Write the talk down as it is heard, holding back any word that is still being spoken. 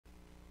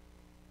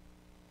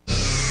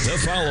The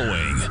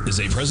following is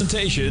a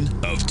presentation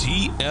of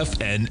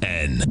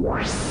TFNN.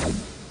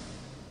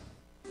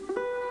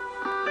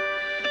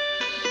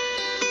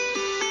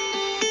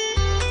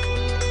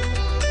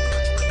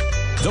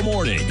 The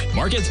Morning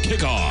Market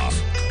Kickoff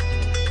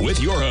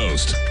with your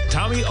host,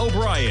 Tommy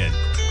O'Brien.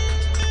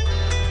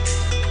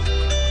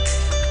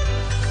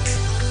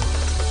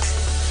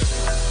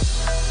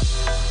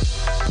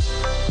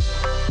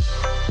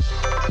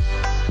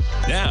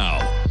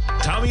 Now,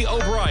 Tommy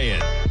O'Brien.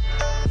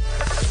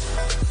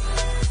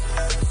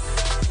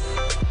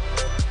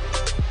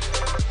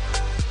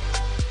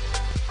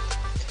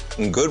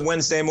 Good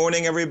Wednesday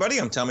morning, everybody.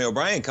 I'm Tommy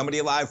O'Brien coming to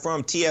you live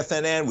from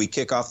TFNN. We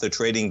kick off the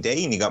trading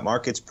day, and you got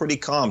markets pretty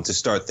calm to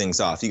start things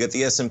off. You got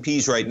the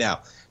S&Ps right now,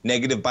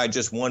 negative by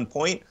just 1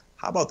 point.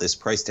 How about this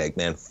price tag,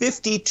 man?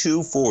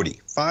 5240,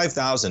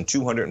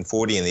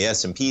 5,240 in the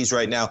S&Ps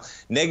right now,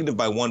 negative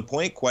by 1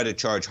 point, quite a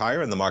charge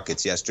higher in the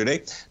markets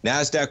yesterday.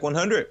 NASDAQ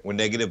 100, we're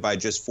negative by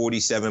just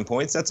 47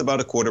 points. That's about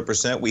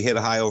 0.25%. We hit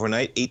a high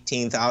overnight,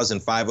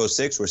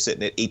 18,506. We're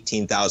sitting at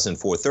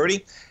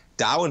 18,430.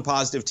 Dow in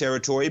positive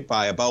territory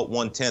by about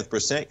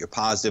 0.1%. You're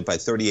positive by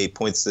 38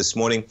 points this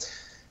morning.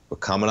 We're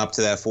coming up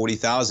to that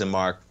 40,000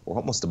 mark. We're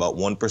almost about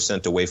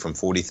 1% away from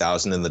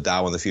 40,000 in the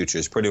Dow in the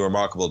futures. Pretty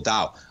remarkable.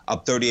 Dow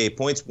up 38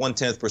 points,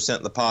 0.1%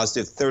 in the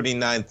positive,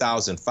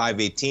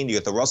 39,518. You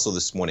got the Russell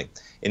this morning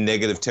in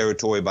negative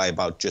territory by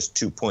about just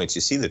 2 points.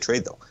 You see the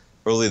trade, though.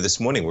 Earlier this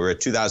morning, we were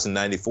at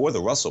 2,094. The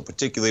Russell,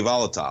 particularly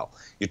volatile.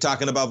 You're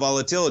talking about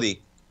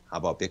volatility. How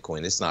about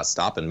Bitcoin? It's not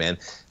stopping, man.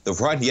 The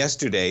run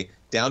yesterday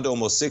down to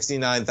almost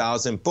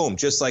 69,000. Boom,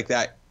 just like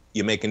that,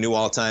 you make a new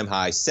all-time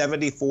high,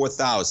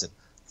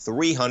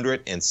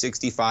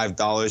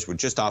 $74,365. We're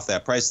just off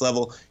that price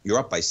level. You're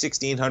up by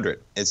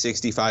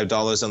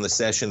 $1,665 on the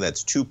session.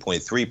 That's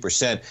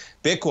 2.3%.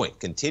 Bitcoin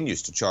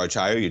continues to charge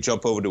higher. You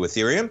jump over to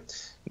Ethereum,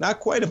 not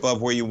quite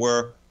above where you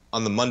were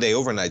on the Monday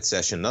overnight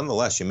session.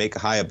 Nonetheless, you make a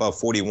high above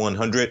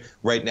 4,100.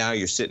 Right now,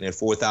 you're sitting at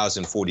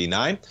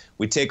 4,049.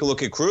 We take a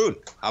look at crude.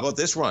 How about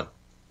this run?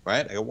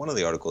 Right? I got one of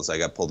the articles I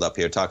got pulled up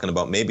here talking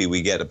about maybe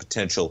we get a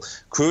potential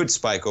crude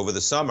spike over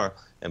the summer.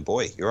 And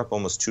boy, you're up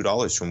almost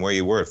 $2 from where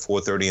you were at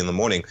 4:30 in the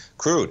morning.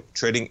 Crude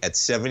trading at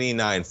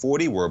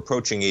 $79.40. We're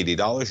approaching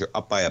 $80. You're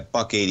up by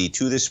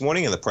 $1.82 this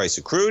morning in the price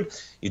of crude.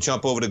 You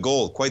jump over to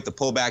gold. Quite the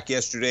pullback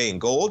yesterday in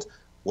gold.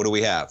 What do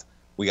we have?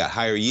 We got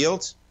higher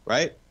yields,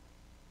 right?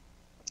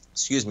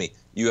 Excuse me.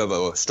 You have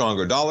a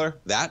stronger dollar.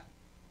 That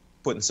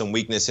putting some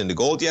weakness into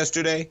gold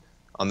yesterday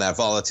on that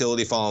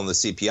volatility following the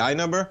CPI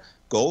number.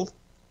 Gold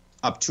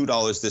up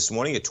 $2 this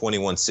morning at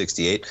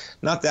 $21.68.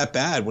 Not that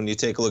bad when you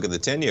take a look at the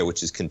 10-year,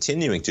 which is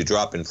continuing to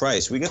drop in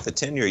price. We got the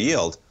 10-year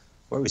yield.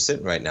 Where are we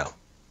sitting right now?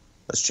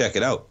 Let's check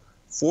it out.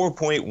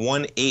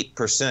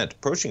 4.18%,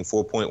 approaching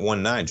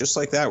 4.19. Just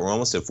like that, we're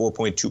almost at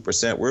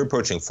 4.2%. We're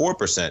approaching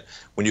 4%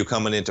 when you're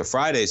coming into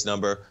Friday's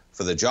number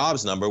for the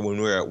jobs number when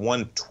we were at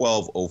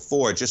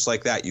 112.04. Just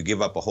like that, you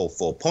give up a whole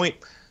full point.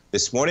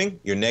 This morning,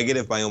 you're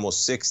negative by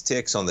almost 6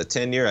 ticks on the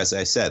 10-year. As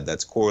I said,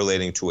 that's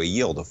correlating to a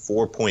yield of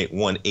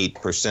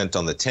 4.18%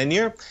 on the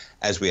 10-year.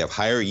 As we have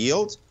higher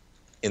yield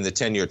in the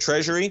 10-year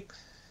Treasury,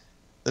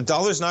 the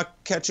dollar's not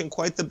catching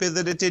quite the bid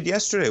that it did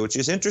yesterday, which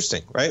is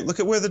interesting, right?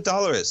 Look at where the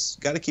dollar is.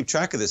 Got to keep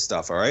track of this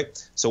stuff, all right?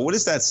 So what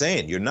is that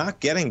saying? You're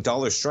not getting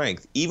dollar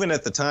strength, even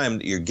at the time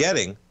that you're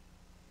getting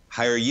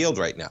higher yield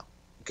right now,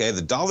 okay?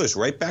 The dollar's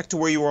right back to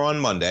where you were on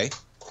Monday.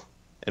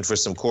 And for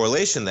some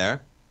correlation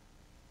there,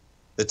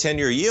 the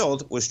 10-year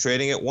yield was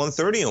trading at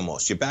 130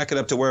 almost. You back it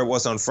up to where it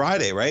was on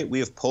Friday, right? We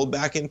have pulled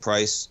back in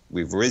price.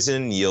 We've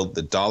risen in yield.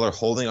 The dollar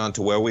holding on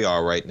to where we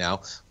are right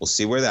now. We'll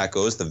see where that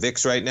goes. The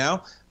VIX right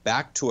now,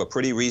 back to a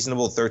pretty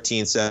reasonable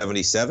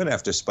 1377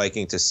 after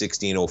spiking to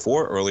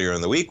 1604 earlier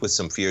in the week with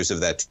some fears of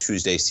that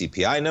Tuesday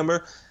CPI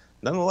number.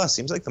 Nonetheless,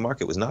 seems like the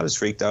market was not as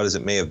freaked out as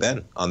it may have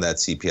been on that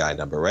CPI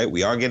number, right?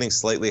 We are getting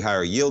slightly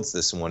higher yields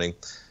this morning,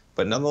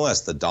 but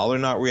nonetheless, the dollar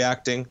not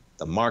reacting,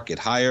 the market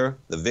higher,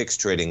 the VIX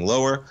trading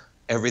lower.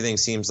 Everything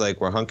seems like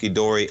we're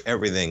hunky-dory,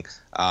 everything.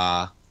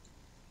 And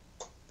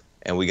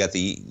we got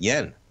the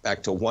yen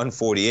back to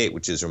 148,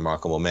 which is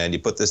remarkable, man. You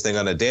put this thing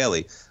on a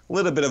daily, a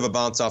little bit of a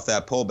bounce off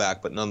that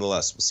pullback, but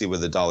nonetheless, we'll see where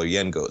the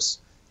dollar-yen goes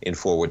in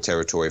forward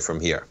territory from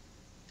here.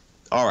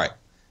 All right,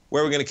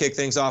 where are we going to kick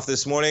things off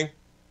this morning?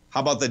 How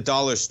about the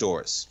dollar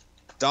stores?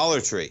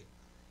 Dollar Tree.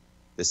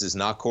 This is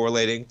not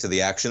correlating to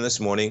the action this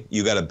morning.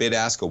 You got a bid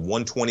ask of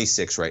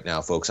 126 right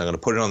now, folks. I'm going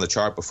to put it on the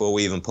chart before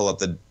we even pull up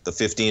the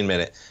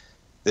 15-minute.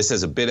 This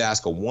has a bid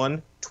ask of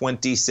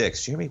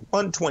 126. You hear me?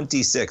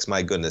 126.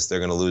 My goodness, they're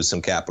going to lose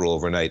some capital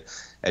overnight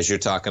as you're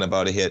talking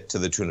about a hit to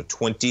the tune of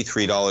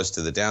 $23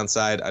 to the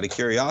downside. Out of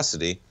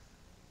curiosity,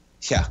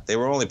 yeah, they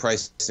were only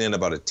priced in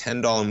about a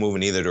 $10 move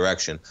in either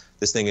direction.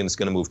 This thing is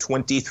going to move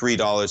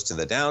 $23 to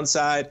the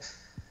downside.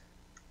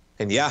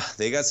 And yeah,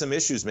 they got some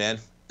issues, man.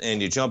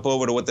 And you jump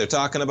over to what they're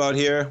talking about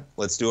here.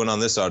 Let's do it on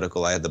this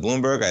article. I had the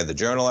Bloomberg, I had the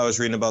Journal I was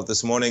reading about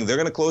this morning. They're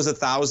going to close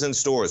 1,000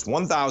 stores,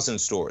 1,000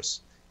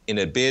 stores in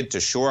a bid to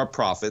shore up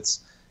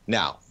profits.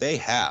 Now, they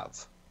have,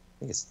 I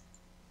think it's,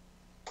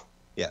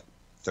 yeah,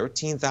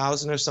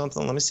 13,000 or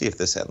something. Let me see if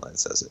this headline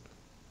says it.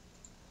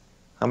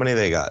 How many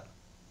they got?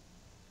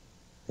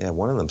 Yeah,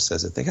 one of them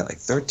says it. They got like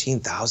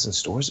 13,000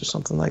 stores or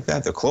something like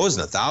that. They're closing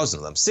 1,000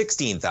 of them.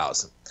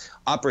 16,000.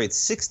 Operates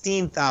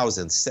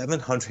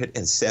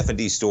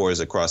 16,770 stores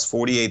across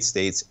 48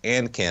 states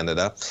and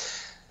Canada.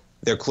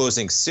 They're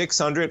closing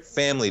 600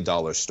 Family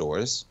Dollar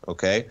stores,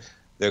 okay?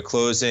 They're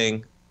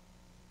closing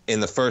in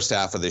the first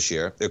half of this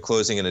year. They're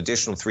closing an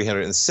additional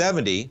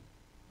 370,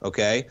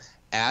 okay,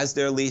 as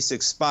their lease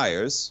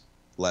expires.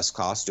 Less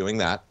cost doing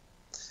that.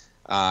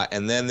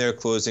 And then they're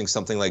closing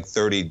something like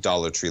 30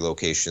 Dollar Tree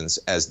locations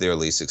as their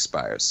lease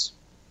expires.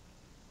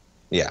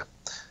 Yeah.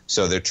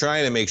 So they're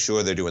trying to make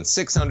sure they're doing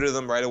 600 of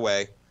them right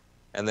away,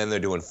 and then they're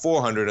doing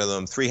 400 of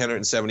them,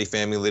 370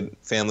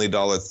 Family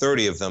Dollar,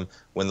 30 of them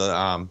when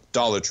the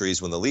Dollar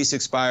Trees, when the lease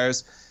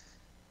expires.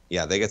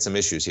 Yeah, they get some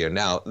issues here.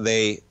 Now,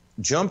 they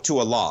jump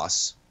to a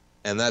loss,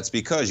 and that's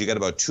because you got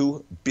about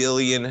 $2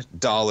 billion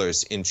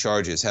in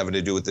charges having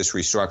to do with this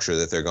restructure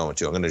that they're going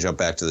to. I'm going to jump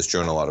back to this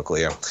journal article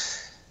here.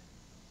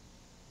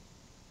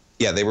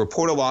 Yeah, they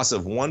report a loss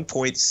of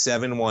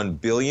 $1.71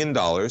 billion, or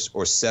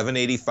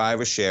 $7.85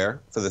 a share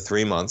for the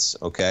 3 months,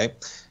 okay,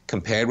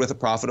 compared with a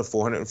profit of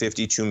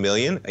 $452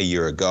 million a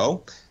year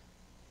ago.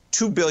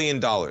 $2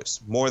 billion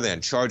more than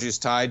charges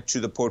tied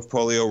to the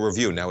portfolio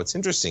review. Now, what's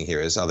interesting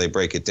here is how they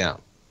break it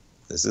down.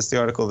 Is this the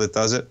article that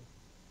does it?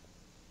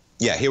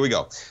 Yeah, here we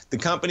go. The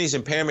company's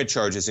impairment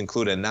charges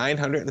include a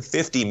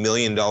 $950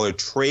 million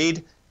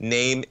trade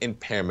name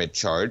impairment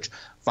charge,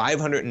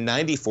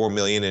 $594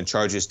 million in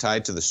charges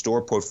tied to the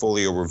store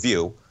portfolio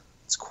review.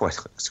 It's quite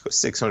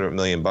 $600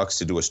 million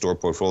to do a store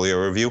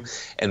portfolio review,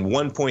 and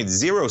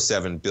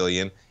 $1.07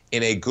 billion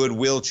in a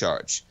goodwill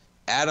charge.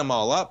 Add them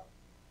all up.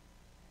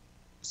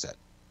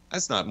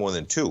 That's not more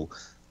than two.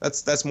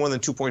 That's more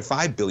than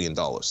 $2.5 billion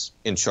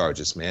in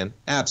charges, man.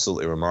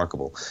 Absolutely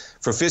remarkable.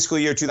 For fiscal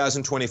year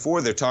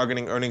 2024, they're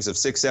targeting earnings of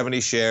 $6.70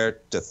 a share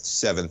to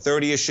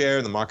 $7.30 a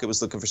share. The market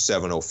was looking for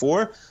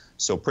 $7.04,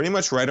 so pretty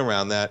much right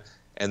around that.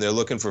 And they're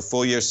looking for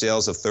full-year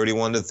sales of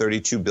 $31 to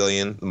 $32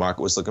 billion. The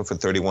market was looking for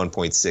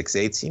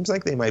 $31.68. Seems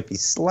like they might be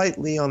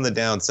slightly on the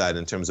downside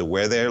in terms of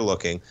where they're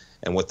looking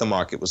and what the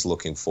market was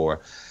looking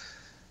for.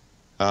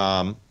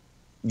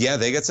 Yeah,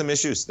 they got some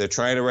issues. They're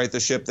trying to right the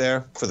ship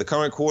there. For the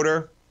current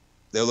quarter,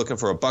 they're looking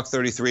for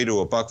 $1.33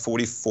 to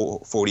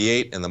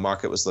 $1.48, and the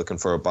market was looking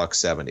for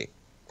 $1.70.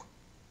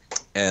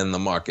 And the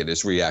market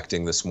is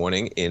reacting this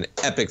morning in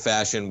epic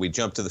fashion. We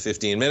jump to the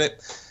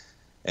 15-minute.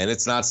 And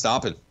it's not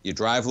stopping. You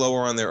drive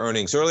lower on their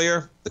earnings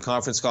earlier, the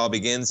conference call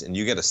begins, and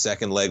you get a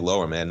second leg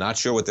lower, man. Not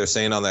sure what they're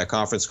saying on that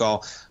conference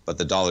call, but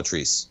the Dollar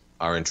Trees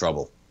are in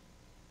trouble.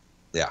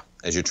 Yeah,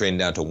 as you're trading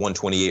down to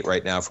 128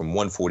 right now from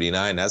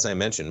 149. As I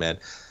mentioned, man,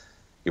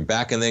 you're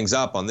backing things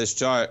up on this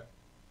chart.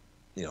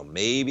 You know,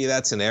 maybe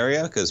that's an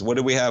area, because what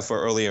did we have for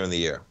earlier in the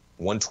year?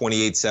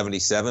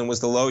 128.77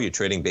 was the low. You're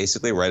trading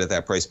basically right at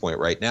that price point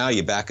right now.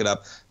 You back it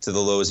up to the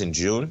lows in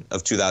June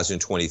of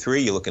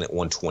 2023. You're looking at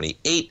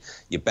 128.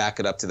 You back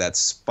it up to that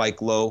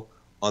spike low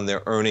on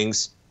their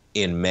earnings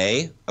in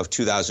May of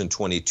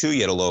 2022.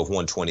 You had a low of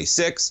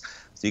 126.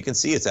 So you can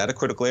see it's at a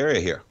critical area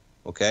here.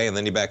 Okay, and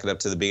then you back it up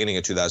to the beginning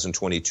of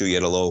 2022. You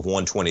had a low of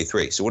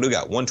 123. So what do we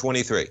got?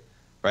 123,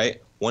 right?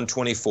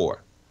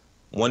 124,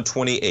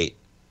 128,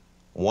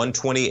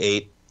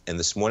 128. And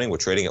this morning we're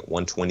trading at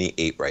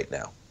 128 right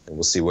now. And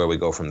we'll see where we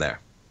go from there.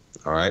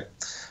 All right.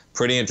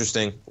 Pretty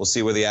interesting. We'll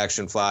see where the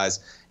action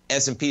flies.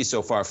 S&P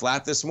so far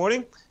flat this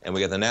morning. And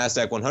we got the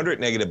NASDAQ 100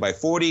 negative by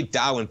 40.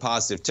 Dow in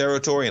positive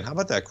territory. And how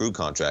about that crude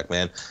contract,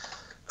 man?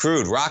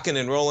 Crude rocking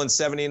and rolling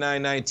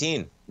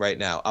 79.19 right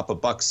now. Up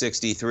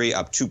 $1.63,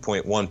 up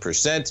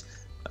 2.1%.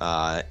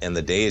 And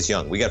the day is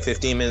young. We got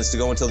 15 minutes to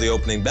go until the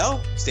opening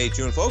bell. Stay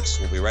tuned,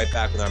 folks. We'll be right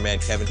back with our man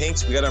Kevin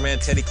Hinks. We got our man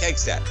Teddy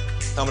Kegstad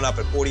coming up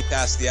at 40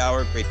 past the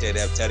hour. Great day to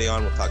have Teddy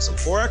on. We'll talk some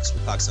Forex.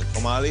 We'll talk some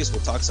commodities.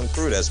 We'll talk some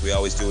crude, as we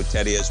always do with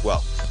Teddy as well.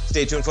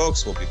 Stay tuned,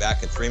 folks. We'll be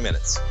back in 3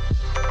 minutes.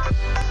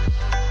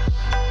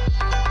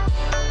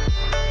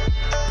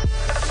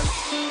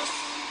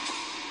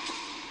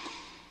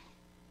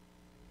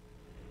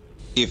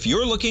 If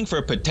you're looking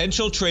for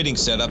potential trading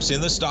setups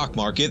in the stock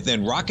market,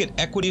 then Rocket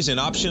Equities and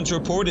Options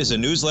Report is a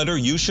newsletter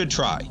you should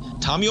try.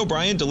 Tommy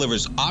O'Brien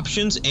delivers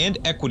options and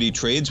equity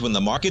trades when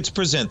the markets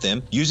present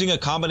them, using a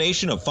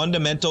combination of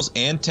fundamentals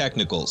and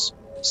technicals.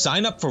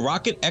 Sign up for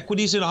Rocket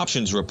Equities and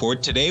Options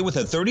Report today with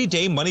a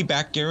 30-day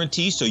money-back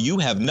guarantee, so you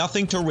have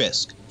nothing to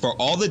risk. For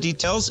all the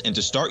details and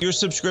to start your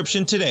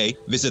subscription today,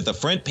 visit the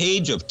front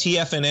page of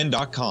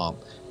TFNN.com.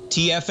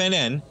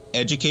 TFNN,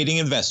 educating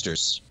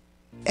investors.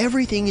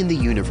 Everything in the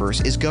universe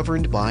is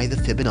governed by the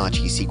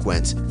Fibonacci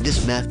sequence.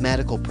 This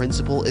mathematical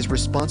principle is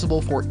responsible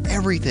for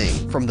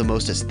everything from the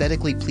most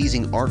aesthetically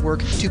pleasing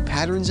artwork to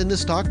patterns in the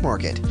stock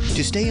market.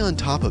 To stay on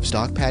top of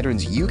stock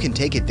patterns you can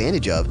take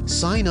advantage of,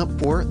 sign up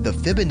for the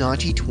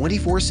Fibonacci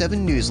 24/7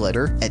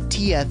 newsletter at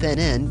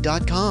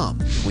TFNN.com.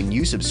 When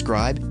you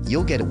subscribe,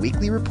 you'll get a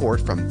weekly report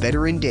from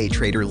veteran day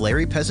trader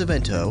Larry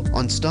Pesavento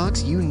on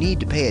stocks you need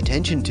to pay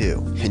attention to.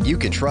 And you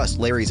can trust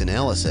Larry's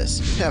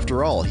analysis.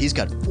 After all, he's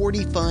got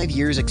 45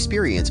 years years'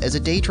 experience as a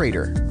day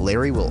trader.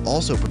 Larry will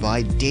also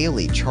provide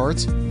daily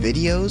charts,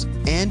 videos,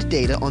 and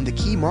data on the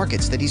key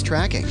markets that he's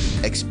tracking.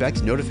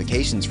 Expect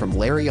notifications from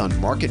Larry on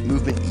market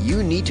movement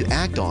you need to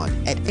act on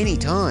at any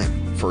time.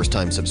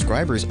 First-time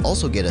subscribers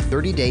also get a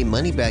 30-day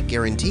money-back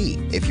guarantee.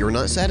 If you're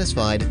not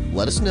satisfied,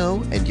 let us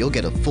know and you'll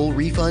get a full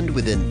refund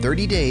within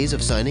 30 days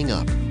of signing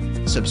up.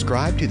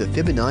 Subscribe to the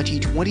Fibonacci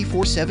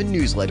 24/7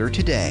 newsletter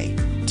today.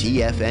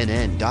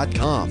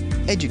 TFNN.com,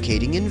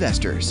 educating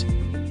investors.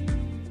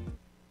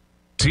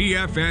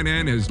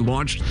 TFNN has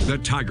launched the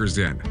Tiger's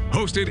Den,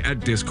 hosted at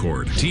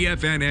Discord.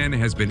 TFNN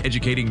has been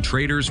educating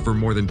traders for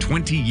more than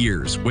 20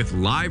 years with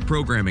live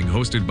programming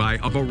hosted by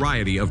a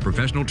variety of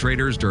professional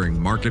traders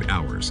during market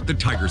hours. The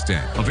Tiger's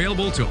Den,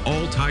 available to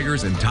all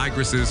tigers and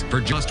tigresses for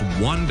just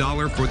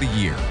 $1 for the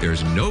year.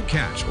 There's no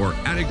catch or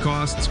added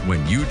costs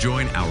when you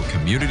join our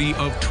community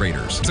of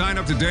traders. Sign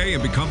up today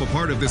and become a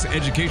part of this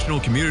educational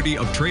community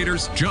of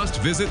traders. Just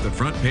visit the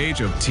front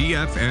page of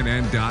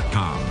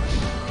TFNN.com.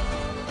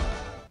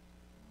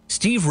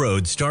 Steve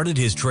Rhodes started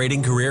his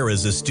trading career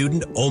as a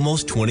student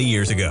almost 20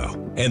 years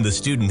ago, and the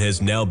student has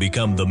now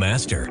become the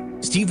master.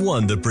 Steve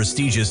won the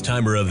prestigious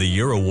Timer of the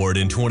Year award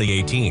in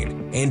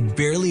 2018 and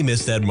barely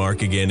missed that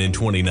mark again in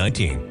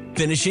 2019,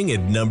 finishing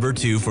at number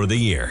 2 for the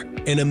year.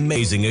 An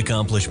amazing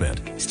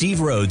accomplishment.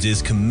 Steve Rhodes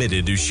is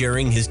committed to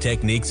sharing his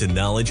techniques and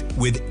knowledge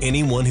with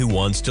anyone who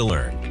wants to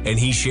learn, and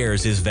he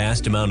shares his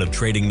vast amount of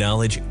trading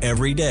knowledge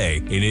every day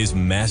in his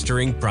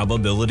Mastering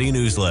Probability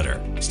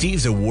newsletter.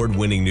 Steve's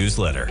award-winning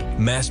newsletter,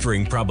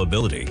 Mastering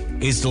Probability,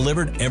 is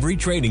delivered every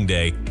trading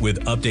day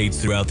with updates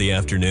throughout the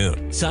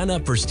afternoon. Sign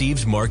up for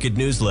Steve's market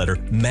newsletter,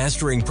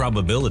 Mastering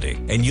Probability,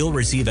 and you'll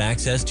receive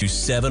access to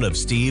 7 of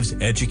Steve's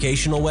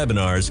educational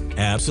webinars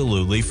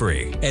absolutely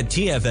free. At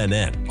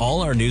TFNN,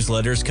 all our newsletters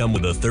come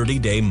with a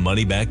 30-day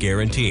money-back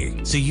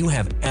guarantee, so you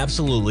have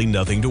absolutely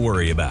nothing to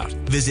worry about.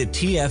 Visit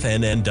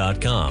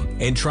TFNN.com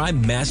and try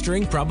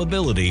Mastering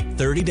Probability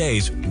 30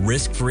 days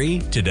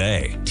risk-free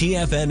today.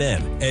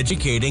 TFNN,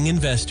 educating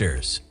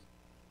investors.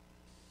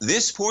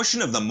 This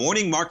portion of the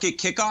morning market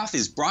kickoff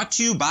is brought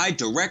to you by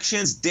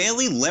Direxion's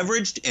daily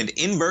leveraged and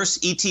inverse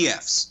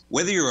ETFs.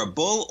 Whether you're a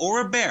bull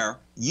or a bear,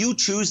 you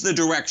choose the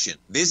direction.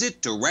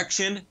 Visit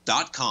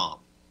Direxion.com.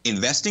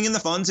 Investing in the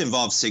funds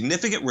involves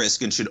significant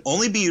risk and should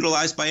only be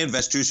utilized by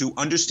investors who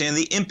understand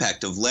the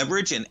impact of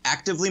leverage and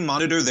actively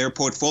monitor their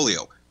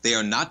portfolio. They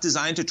are not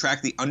designed to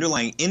track the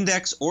underlying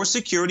index or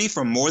security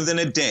for more than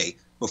a day.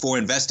 Before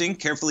investing,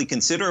 carefully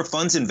consider a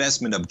fund's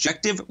investment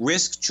objective,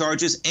 risk,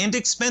 charges, and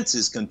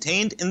expenses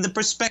contained in the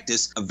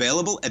prospectus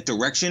available at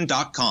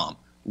Direxion.com.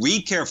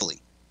 Read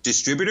carefully.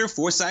 Distributor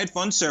Foreside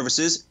Fund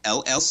Services,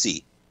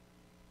 LLC.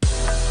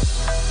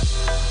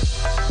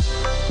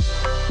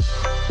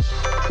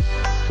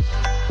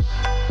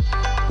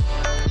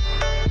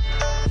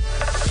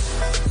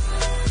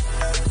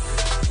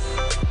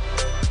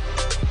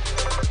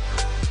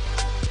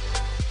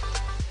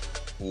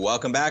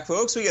 Welcome back,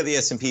 folks. We got the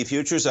S&P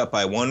futures up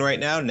by 1 right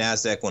now.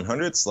 NASDAQ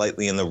 100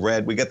 slightly in the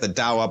red. We got the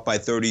Dow up by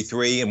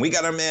 33. And we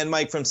got our man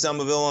Mike from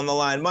Somerville on the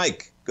line.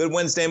 Mike, good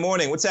Wednesday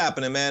morning. What's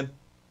happening, man?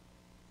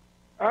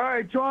 All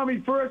right,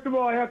 Tommy, first of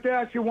all, I have to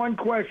ask you one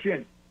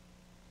question.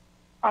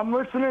 I'm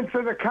listening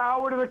to The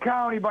Coward of the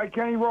County by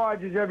Kenny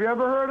Rogers. Have you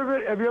ever heard of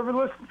it? Have you ever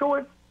listened to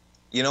it?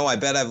 You know, I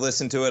bet I've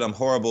listened to it. I'm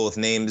horrible with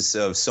names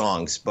of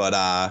songs, but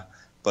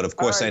of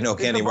course, right. I know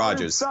Kenny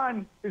Rogers.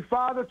 His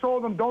father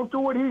told him, don't do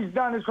what he's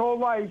done his whole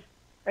life.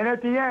 And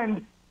at the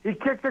end, he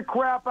kicked the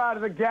crap out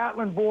of the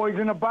Gatlin boys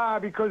in a bar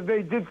because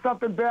they did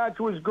something bad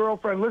to his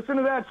girlfriend. Listen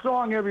to that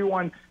song,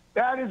 everyone.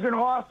 That is an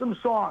awesome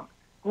song.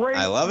 Great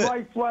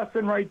life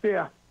lesson right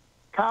there.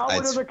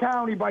 Coward of the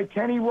County by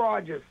Kenny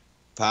Rogers.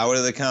 Power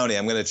to the County.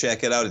 I'm going to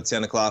check it out at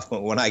 10 o'clock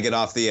when I get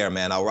off the air,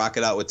 man. I'll rock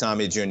it out with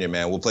Tommy Jr.,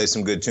 man. We'll play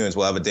some good tunes.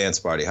 We'll have a dance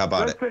party. How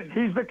about it?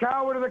 He's the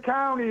coward of the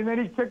county, and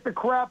then he kicked the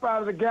crap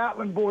out of the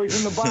Gatlin boys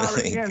in the bar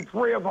again,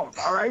 3 of them.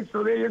 All right,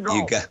 so there you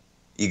go.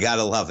 You got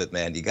to love it,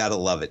 man. You got to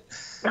love it.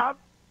 Now,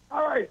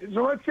 all right,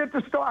 so let's get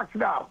the stocks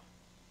now.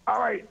 All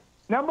right,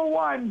 number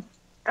 1,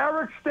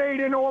 Eric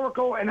stayed in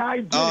Oracle, and I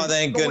didn't. Oh,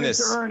 thank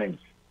goodness. Earnings.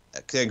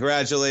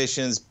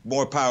 Congratulations.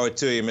 More power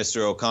to you,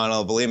 Mr.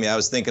 O'Connell. Believe me, I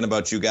was thinking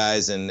about you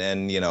guys,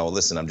 and you know,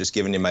 listen, I'm just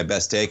giving you my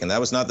best take, and that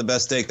was not the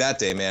best take that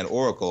day, man.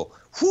 Oracle,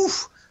 whew,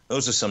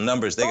 those are some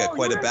numbers. They got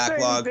quite a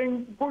backlog.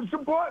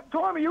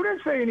 Tommy, you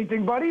didn't say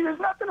anything, buddy. There's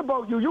nothing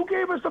about you. You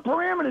gave us the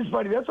parameters,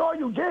 buddy. That's all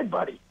you did,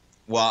 buddy.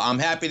 Well, I'm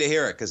happy to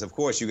hear it because, of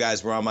course, you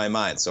guys were on my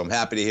mind, so I'm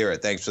happy to hear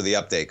it. Thanks for the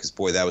update because,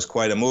 boy, that was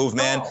quite a move,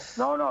 man.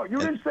 No, you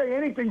didn't say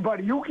anything,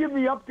 buddy. You give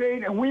the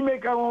update, and we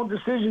make our own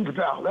decisions,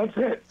 pal. That's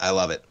it. I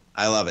love it.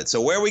 I love it. So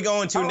where are we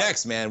going to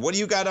next, man? What do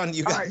you got on?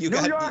 You got New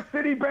York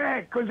City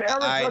Bank, because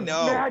Eric's a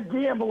mad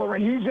gambler,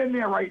 and he's in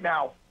there right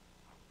now.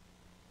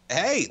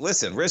 Hey,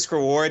 listen, risk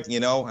reward. You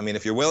know, I mean,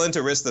 if you're willing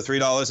to risk the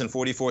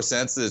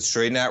 $3.44 that it's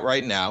trading at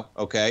right now,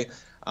 okay.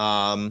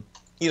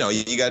 You know,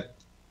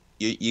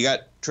 you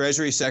got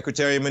Treasury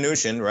Secretary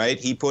Mnuchin, right?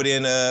 He put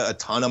in a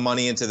ton of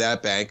money into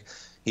that bank.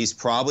 He's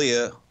probably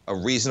a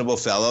reasonable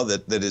fellow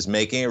that is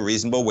making a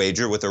reasonable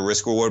wager with a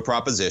risk-reward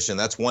proposition.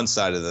 That's one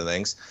side of the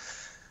things.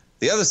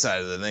 The other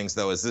side of the things,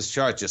 though, is this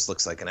chart just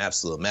looks like an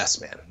absolute mess,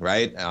 man,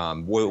 right?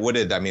 When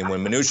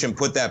Mnuchin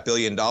put that $1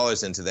 billion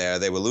into there,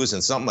 they were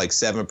losing something like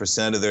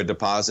 7% of their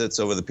deposits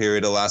over the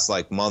period of last,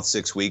 like, month,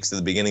 6 weeks to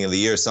the beginning of the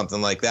year,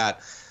 something like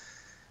that.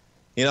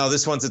 You know,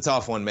 this one's a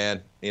tough one,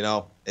 man. You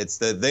know, it's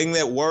the thing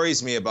that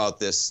worries me about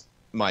this,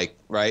 Mike,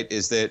 right,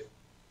 is that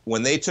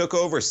when they took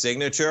over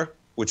Signature,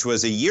 which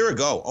was a year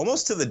ago,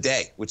 almost to the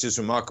day, which is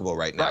remarkable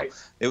right now. Right.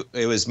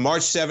 It was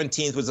March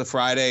 17th was a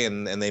Friday,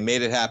 and they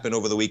made it happen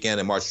over the weekend,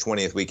 and March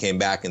 20th we came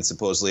back, and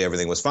supposedly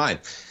everything was fine.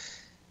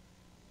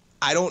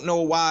 I don't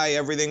know why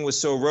everything was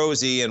so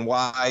rosy and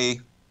why,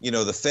 you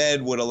know, the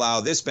Fed would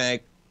allow this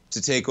bank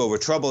to take over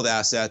troubled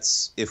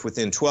assets if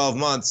within 12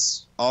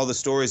 months all the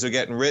stories are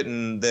getting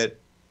written that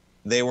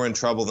they were in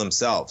trouble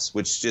themselves,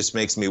 which just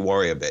makes me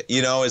worry a bit.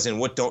 You know, as in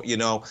what don't you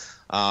know?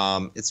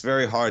 It's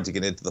very hard to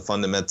get into the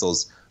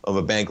fundamentals of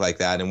a bank like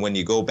that. And when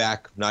you go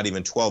back not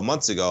even 12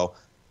 months ago,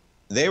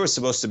 they were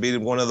supposed to be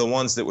one of the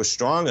ones that were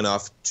strong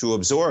enough to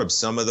absorb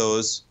some of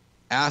those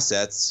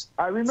assets.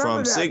 I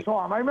remember that,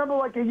 Tom. I remember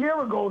like a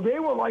year ago, they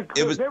were like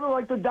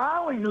the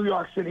darling New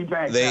York City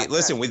bank.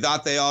 Listen, we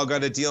thought they all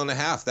got a deal and a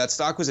half. That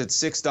stock was at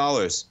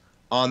 $6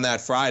 on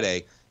that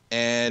Friday.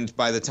 And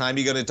by the time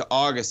you got into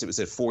August, it was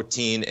at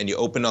 14, and you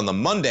opened on the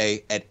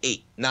Monday at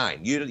 8,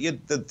 9.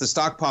 The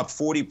stock popped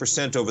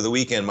 40% over the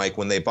weekend, Mike,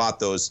 when they bought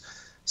those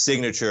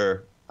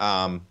Signature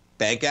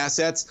bank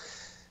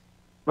assets.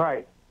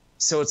 Right.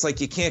 So it's like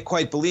you can't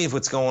quite believe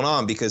what's going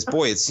on because,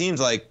 boy, it seems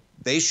like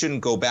they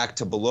shouldn't go back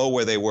to below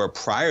where they were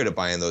prior to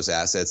buying those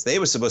assets. They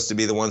were supposed to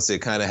be the ones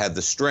that kind of had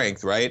the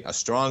strength, right? A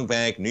strong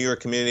bank, New York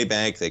Community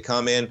Bank. They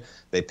come in,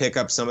 they pick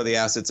up some of the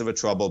assets of a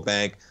troubled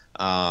bank.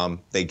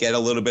 They get a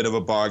little bit of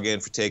a bargain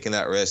for taking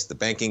that risk. The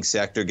banking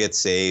sector gets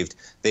saved.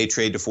 They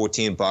trade to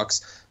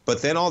 $14.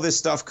 But then all this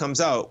stuff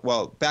comes out.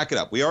 Well, back it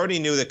up. We already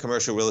knew that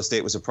commercial real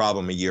estate was a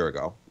problem a year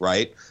ago,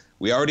 right?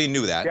 We already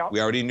knew that. Yep. We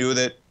already knew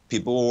that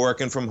people were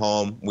working from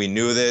home. We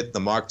knew that the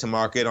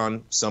mark-to-market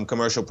on some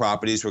commercial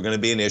properties were going to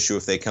be an issue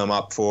if they come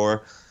up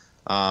for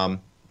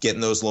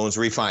getting those loans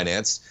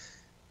refinanced.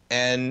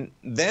 And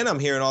then I'm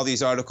hearing all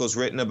these articles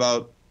written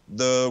about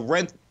the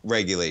rent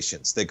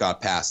regulations that got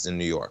passed in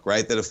New York,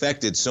 right, that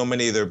affected so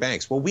many of their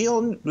banks. Well, we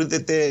all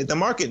the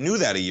market knew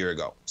that a year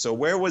ago. So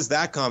where was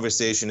that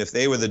conversation if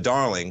they were the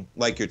darling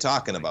like you're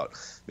talking about?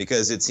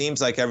 Because it seems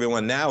like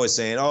everyone now is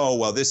saying, oh,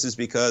 well, this is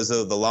because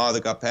of the law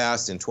that got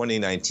passed in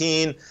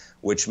 2019,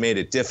 which made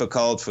it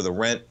difficult for the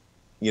rent,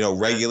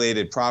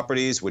 regulated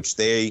properties, which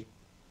they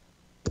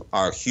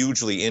are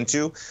hugely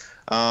into.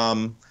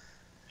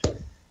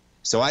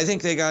 So I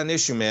think they got an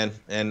issue, man,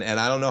 and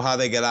I don't know how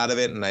they get out of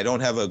it, and I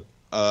don't have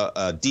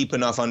a deep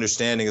enough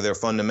understanding of their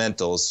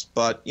fundamentals.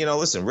 But,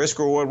 listen,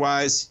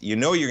 risk-reward-wise, you're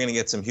going to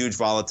get some huge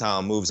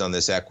volatile moves on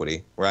this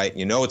equity, right?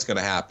 You know it's going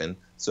to happen.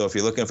 So if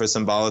you're looking for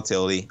some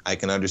volatility, I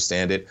can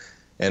understand it.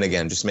 And,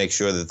 again, just make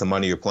sure that the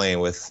money you're playing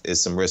with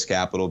is some risk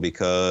capital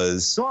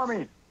because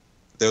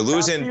they're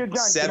losing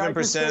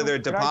 7% of their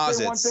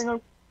deposits.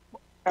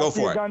 Go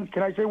for it.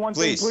 Can I say one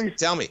thing, please?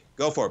 Tell me.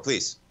 Go for it,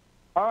 please.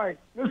 All right.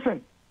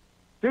 Listen.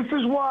 This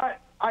is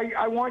what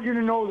I want you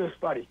to know this,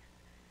 buddy.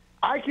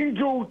 I can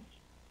do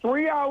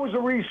 3 hours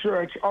of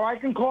research, or I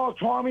can call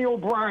Tommy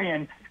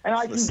O'Brien, and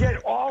I can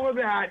get all of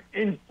that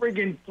in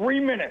friggin' 3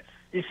 minutes.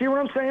 You see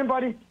what I'm saying,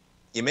 buddy?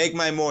 You make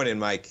my morning,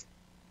 Mike.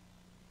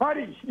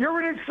 Buddy, you're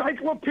an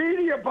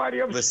encyclopedia, buddy,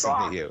 of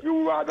stocks.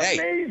 You are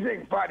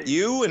amazing, buddy.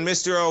 You and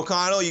Mr.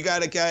 O'Connell, you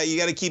gotta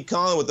keep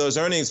calling with those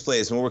earnings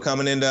plays when we're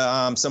coming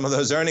into some of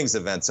those earnings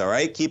events, all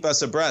right? Keep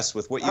us abreast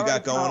with what you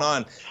got going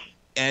on.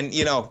 And,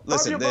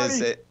 listen,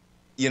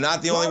 you're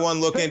not the only one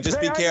looking. Just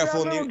be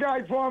careful.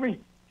 Guy for me.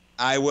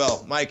 I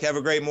will. Mike, have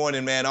a great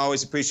morning, man.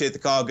 Always appreciate the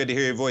call. Good to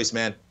hear your voice,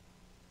 man.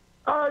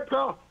 All right,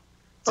 pal.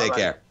 Take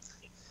care.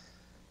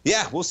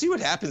 Yeah, we'll see what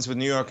happens with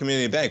New York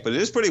Community Bank. But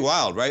it is pretty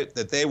wild, right,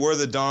 that they were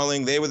the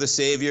darling. They were the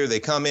savior.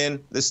 They come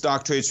in. This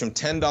stock trades from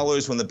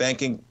 $10 when the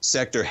banking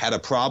sector had a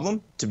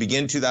problem to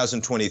begin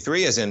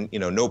 2023, as in,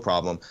 no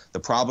problem. The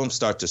problems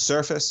start to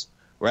surface,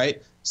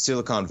 right?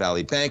 Silicon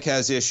Valley Bank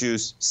has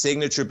issues.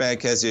 Signature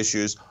Bank has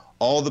issues.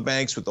 All the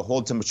banks with the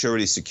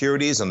hold-to-maturity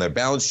securities on their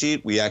balance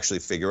sheet, we actually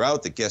figure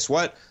out that, guess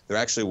what? They're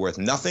actually worth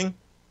nothing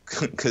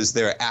because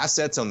their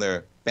assets on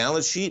their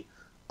balance sheet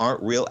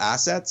aren't real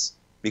assets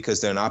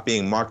because they're not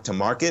being marked to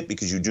market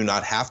because you do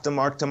not have to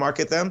mark to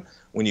market them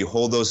when you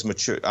hold those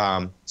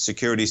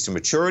securities to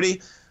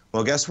maturity.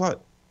 Well, guess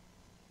what?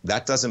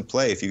 That doesn't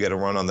play if you get a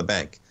run on the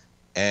bank.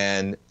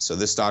 And so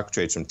this stock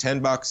trades from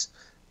 $10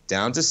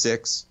 down to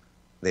 $6.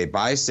 They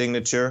buy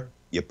Signature,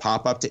 you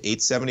pop up to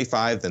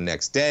 $8.75 the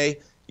next day,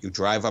 you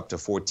drive up to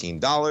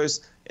 $14,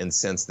 and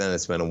since then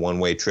it's been a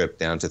one-way trip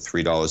down to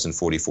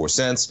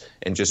 $3.44.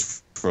 And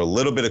just for a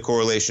little bit of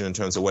correlation in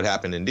terms of what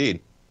happened indeed,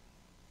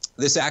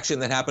 this action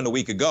that happened a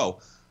week ago,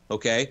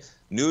 okay,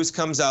 news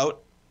comes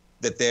out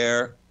that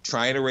they're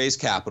trying to raise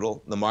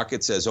capital. The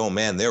market says, oh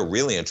man, they're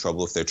really in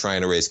trouble if they're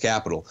trying to raise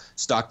capital.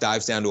 Stock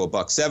dives down to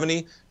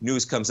 $1.70.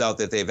 News comes out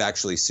that they've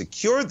actually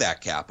secured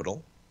that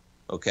capital.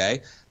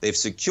 Okay, they've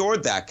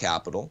secured that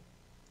capital.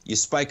 You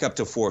spike up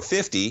to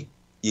 $4.50.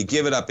 You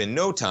give it up in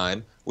no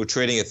time. We're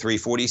trading at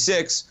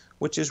 $3.46,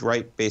 which is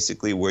right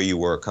basically where you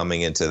were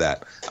coming into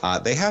that.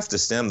 They have to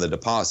stem the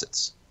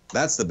deposits.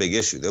 That's the big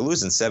issue. They're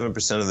losing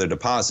 7% of their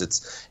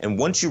deposits. And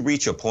once you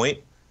reach a point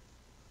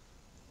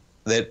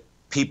that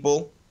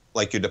people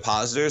like your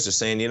depositors are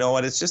saying, you know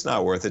what, it's just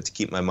not worth it to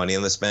keep my money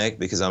in this bank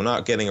because I'm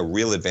not getting a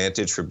real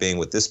advantage for being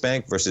with this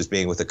bank versus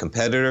being with a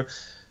competitor,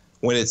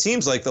 when it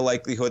seems like the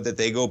likelihood that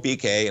they go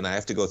BK and I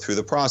have to go through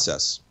the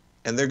process.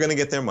 And they're going to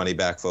get their money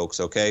back, folks,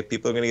 okay?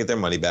 People are going to get their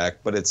money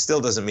back, but it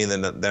still doesn't mean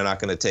that they're not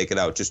going to take it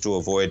out just to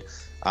avoid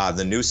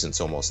the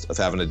nuisance almost of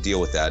having to deal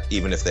with that,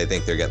 even if they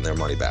think they're getting their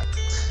money back.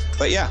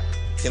 But yeah,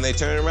 can they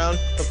turn it around?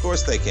 Of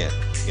course they can.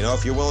 You know,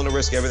 if you're willing to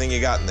risk everything you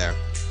got in there,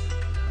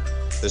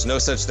 there's no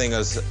such thing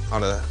as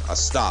on a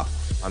stop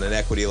on an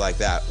equity like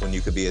that when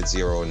you could be at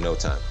zero in no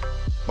time.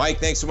 Mike,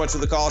 thanks so much for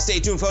the call. Stay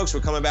tuned, folks.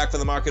 We're coming back for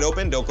the market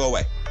open. Don't go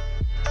away.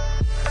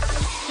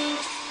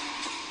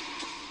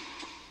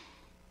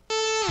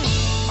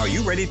 Are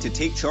you ready to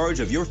take charge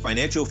of your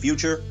financial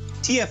future?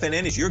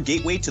 TFNN is your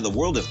gateway to the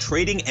world of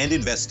trading and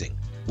investing.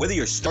 Whether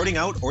you're starting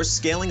out or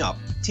scaling up,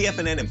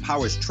 TFNN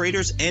empowers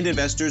traders and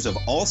investors of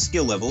all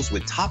skill levels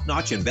with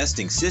top-notch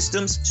investing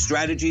systems,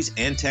 strategies,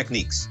 and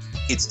techniques.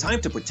 It's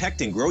time to protect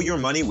and grow your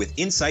money with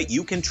insight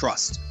you can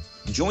trust.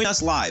 Join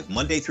us live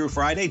Monday through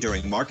Friday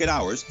during market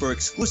hours for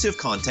exclusive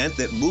content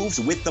that moves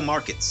with the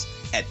markets.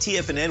 At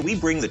TFNN, we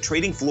bring the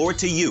trading floor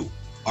to you.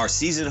 Our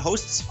seasoned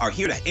hosts are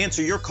here to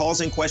answer your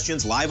calls and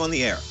questions live on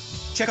the air.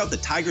 Check out the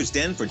Tiger's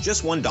Den for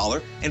just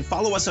 $1 and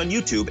follow us on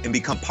YouTube and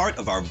become part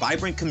of our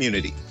vibrant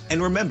community.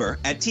 And remember,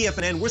 at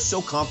TFNN, we're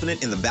so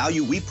confident in the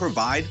value we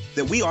provide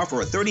that we offer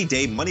a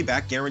 30-day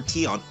money-back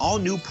guarantee on all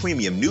new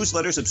premium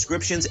newsletter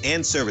subscriptions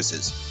and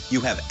services.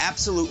 You have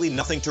absolutely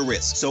nothing to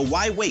risk, so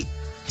why wait?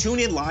 Tune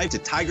in live to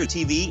Tiger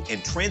TV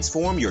and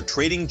transform your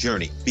trading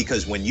journey,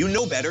 because when you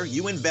know better,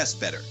 you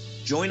invest better.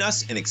 Join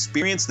us and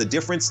experience the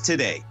difference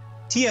today.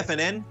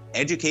 TFNN,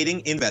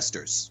 educating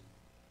investors.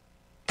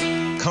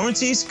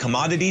 Currencies,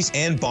 commodities,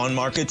 and bond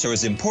markets are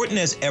as important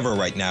as ever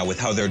right now with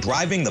how they're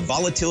driving the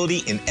volatility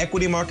in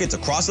equity markets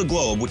across the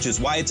globe, which is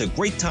why it's a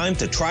great time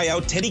to try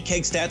out Teddy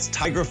Kegstat's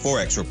Tiger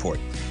Forex Report.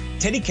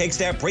 Teddy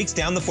Kegstat breaks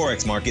down the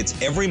Forex markets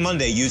every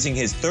Monday using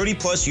his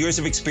 30-plus years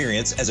of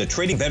experience as a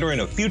trading veteran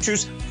of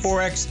futures,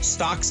 Forex,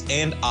 stocks,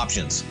 and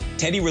options.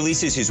 Teddy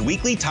releases his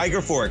weekly Tiger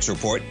Forex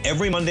Report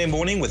every Monday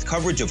morning with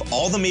coverage of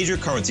all the major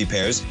currency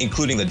pairs,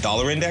 including the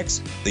dollar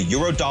index, the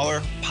euro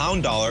dollar,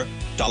 pound dollar,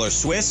 dollar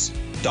Swiss,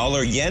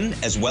 dollar yen,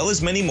 as well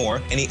as many more,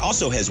 and he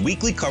also has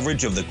weekly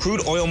coverage of the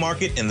crude oil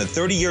market and the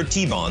 30-year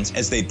T-bonds,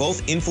 as they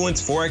both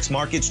influence Forex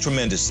markets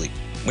tremendously.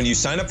 When you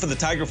sign up for the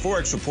Tiger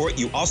Forex Report,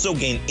 you also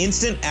gain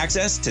instant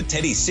access to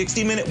Teddy's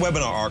 60-minute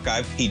webinar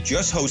archive he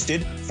just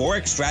hosted,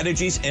 Forex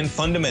Strategies and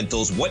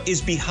Fundamentals, What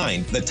is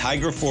Behind the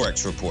Tiger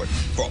Forex Report.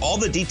 For all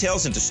the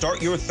details and to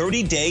start your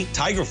 30-day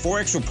Tiger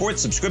Forex Report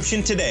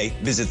subscription today,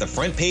 visit the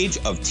front page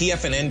of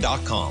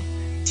TFNN.com.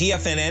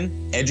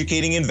 TFNN,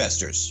 educating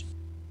investors.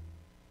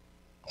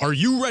 Are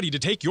you ready to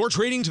take your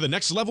trading to the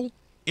next level?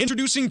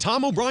 Introducing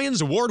Tom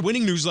O'Brien's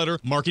award-winning newsletter,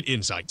 Market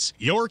Insights,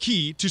 your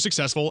key to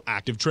successful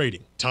active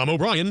trading. Tom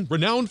O'Brien,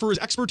 renowned for his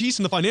expertise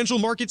in the financial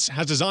markets,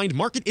 has designed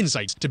Market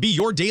Insights to be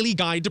your daily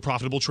guide to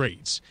profitable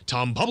trades.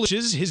 Tom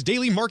publishes his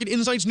daily Market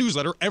Insights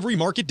newsletter every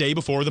market day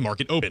before the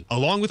market open,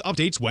 along with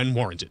updates when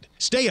warranted.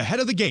 Stay ahead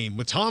of the game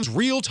with Tom's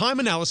real-time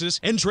analysis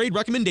and trade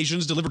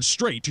recommendations delivered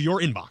straight to your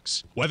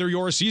inbox. Whether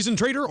you're a seasoned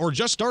trader or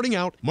just starting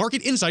out,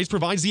 Market Insights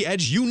provides the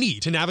edge you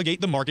need to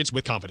navigate the markets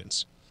with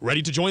confidence.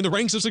 Ready to join the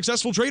ranks of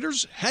successful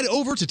traders? Head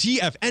over to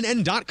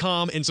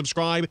TFNN.com and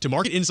subscribe to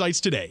Market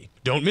Insights today.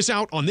 Don't miss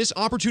out on this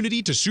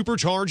opportunity to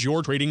supercharge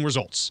your trading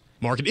results.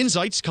 Market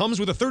Insights comes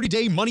with a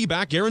 30-day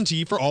money-back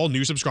guarantee for all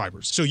new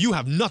subscribers, so you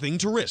have nothing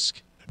to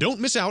risk.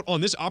 Don't miss out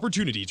on this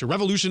opportunity to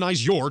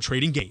revolutionize your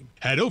trading game.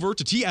 Head over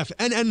to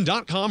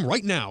TFNN.com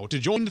right now to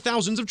join the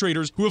thousands of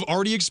traders who have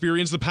already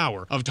experienced the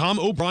power of Tom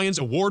O'Brien's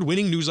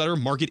award-winning newsletter,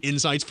 Market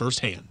Insights,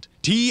 firsthand.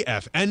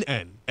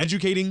 TFNN,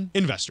 educating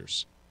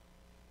investors.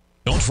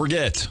 Don't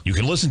forget, you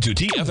can listen to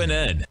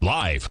TFNN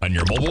live on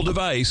your mobile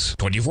device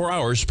 24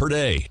 hours per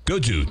day. Go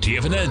to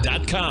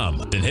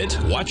TFNN.com, then hit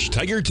Watch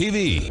Tiger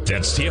TV.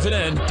 That's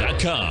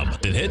TFNN.com,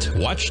 then hit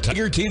Watch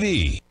Tiger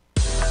TV.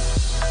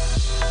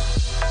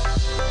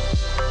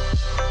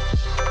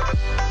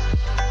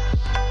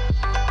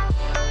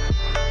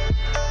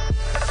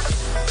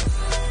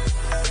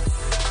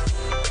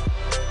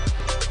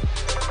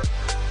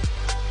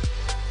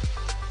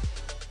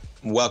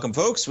 Welcome,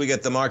 folks. We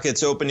get the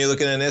markets open. You're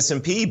looking at an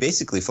S&P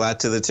basically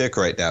flat to the tick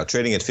right now,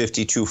 trading at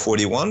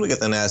 52.41. We got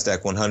the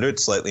NASDAQ 100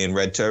 slightly in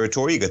red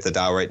territory. You got the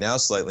Dow right now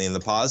slightly in the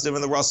positive,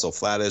 and the Russell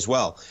flat as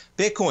well.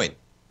 Bitcoin,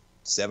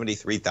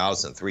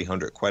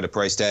 73,300, quite a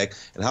price tag.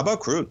 And how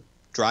about crude?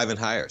 Driving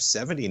higher,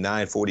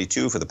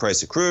 79.42 for the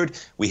price of crude.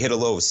 We hit a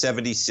low of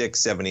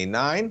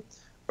 76.79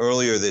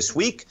 earlier this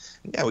week.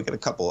 Yeah, we got a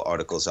couple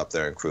articles up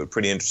there in crude.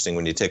 Pretty interesting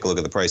when you take a look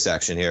at the price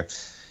action here.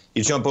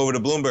 You jump over to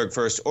Bloomberg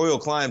first. Oil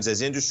climbs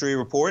as industry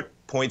report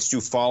points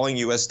to falling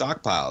U.S.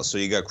 stockpiles. So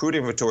you got crude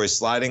inventory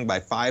sliding by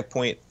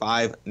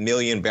 5.5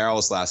 million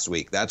barrels last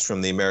week. That's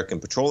from the American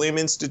Petroleum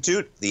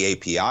Institute, the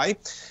API.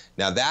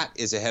 Now that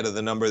is ahead of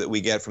the number that we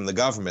get from the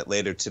government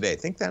later today. I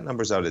think that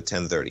number's out at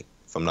 10:30,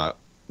 if I'm not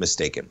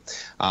mistaken.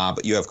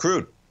 But you have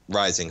crude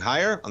rising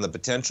higher on the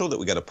potential that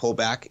we got a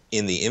pullback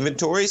in the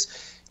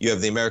inventories. You have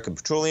the American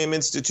Petroleum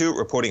Institute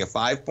reporting a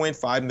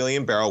 5.5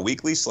 million barrel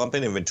weekly slump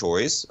in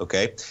inventories.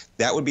 Okay,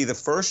 that would be the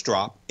first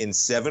drop in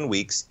 7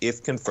 weeks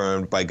if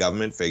confirmed by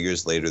government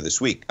figures later this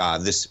week.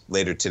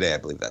 Later today, I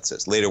believe that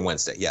says. Later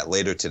Wednesday. Yeah,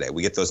 later today.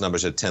 We get those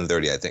numbers at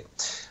 10:30, I think.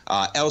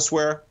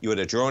 Elsewhere, you had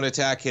a drone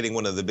attack hitting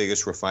one of the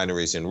biggest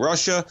refineries in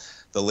Russia,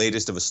 the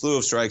latest of a slew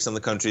of strikes on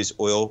the country's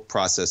oil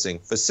processing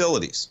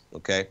facilities.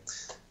 Okay,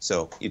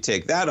 so you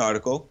take that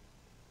article.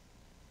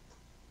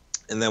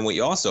 And then what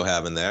you also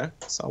have in there,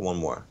 I saw one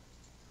more.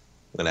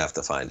 I'm going to have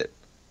to find it.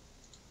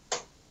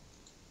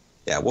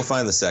 Yeah, we'll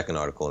find the second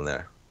article in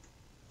there.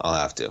 I'll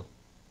have to.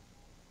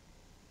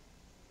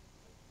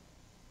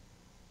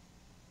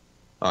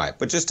 All right,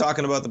 but just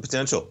talking about the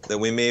potential that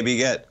we maybe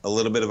get a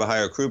little bit of a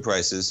higher crude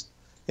prices.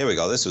 Here we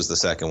go. This was the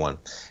second one.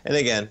 And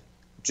again,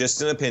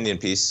 just an opinion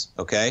piece,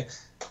 okay?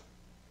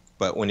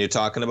 But when you're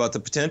talking about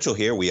the potential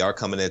here, we are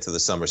coming into the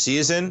summer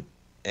season.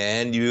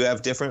 And you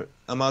have different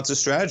amounts of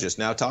strategists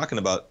now talking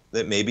about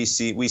that maybe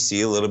we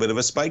see a little bit of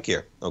a spike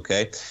here,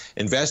 okay?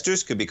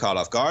 Investors could be caught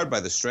off guard by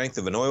the strength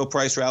of an oil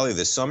price rally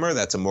this summer.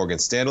 That's a Morgan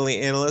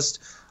Stanley analyst,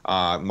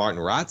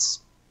 Martin Ratz.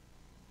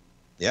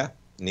 Yeah,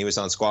 and he was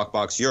on Squawk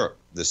Box Europe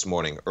this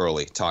morning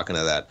early talking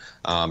to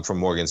that from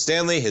Morgan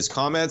Stanley. His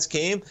comments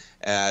came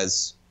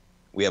as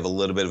we have a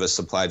little bit of a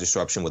supply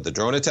disruption with the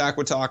drone attack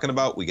we're talking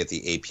about. We get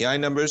the API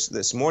numbers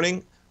this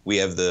morning. We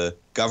have the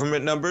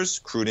government numbers,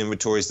 crude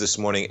inventories this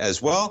morning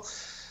as well.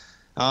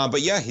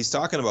 But yeah, he's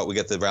talking about we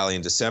get the rally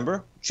in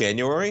December,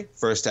 January,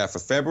 first half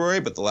of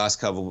February, but the last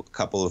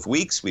couple of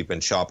weeks we've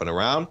been shopping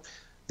around.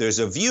 There's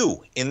a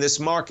view in this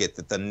market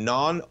that the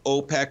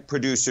non-OPEC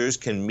producers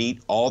can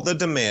meet all the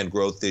demand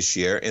growth this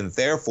year, and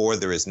therefore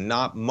there is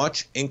not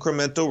much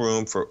incremental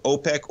room for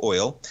OPEC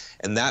oil,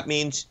 and that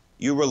means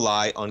you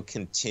rely on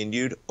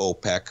continued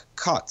OPEC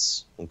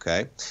cuts,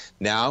 okay?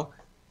 Now,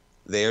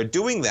 they are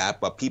doing that,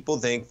 but people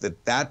think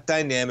that that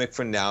dynamic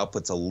for now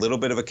puts a little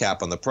bit of a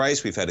cap on the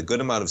price. We've had a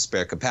good amount of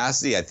spare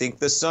capacity. I think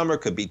this summer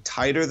could be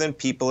tighter than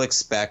people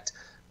expect,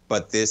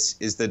 but this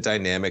is the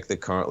dynamic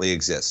that currently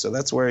exists. So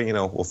that's where,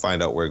 we'll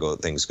find out where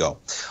things go.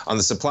 On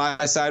the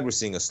supply side, we're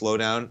seeing a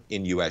slowdown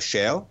in U.S.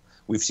 shale.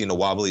 We've seen a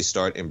wobbly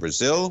start in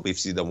Brazil. We've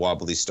seen a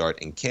wobbly start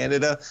in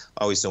Canada.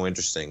 Always so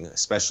interesting,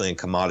 especially in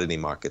commodity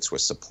markets where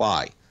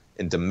supply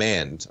and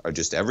demand are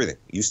just everything.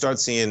 You start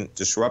seeing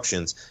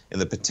disruptions in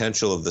the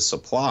potential of the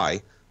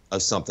supply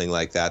of something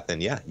like that, then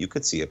yeah, you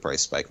could see a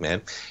price spike,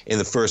 man. In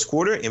the first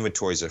quarter,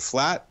 inventories are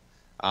flat.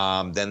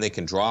 Then they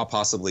can draw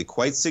possibly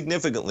quite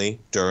significantly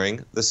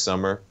during the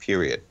summer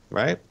period,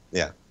 right?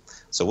 Yeah.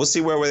 So we'll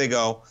see where they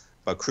go.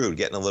 But crude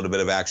getting a little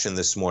bit of action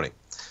this morning.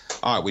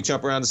 All right, we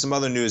jump around to some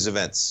other news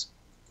events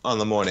on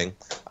the morning.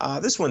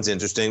 This one's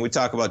interesting. We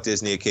talk about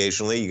Disney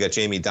occasionally. You got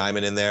Jamie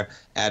Dimon in there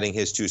adding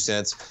his 2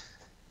 cents.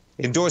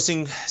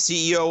 Endorsing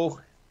CEO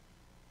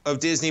of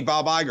Disney,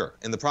 Bob Iger,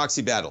 in the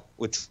proxy battle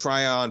with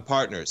Tryon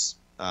Partners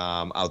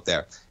out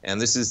there.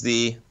 And this is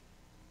the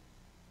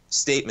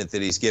statement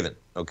that he's given,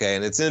 okay?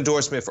 And it's an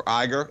endorsement for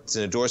Iger. It's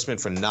an endorsement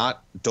for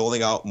not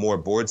doling out more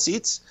board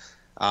seats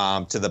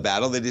to the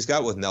battle that he's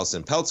got with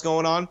Nelson Peltz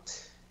going on.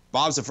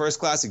 Bob's a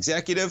first-class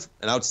executive,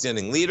 an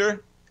outstanding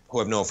leader who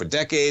I've known for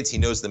decades. He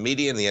knows the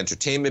media and the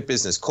entertainment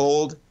business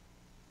cold,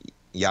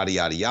 yada,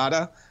 yada,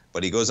 yada.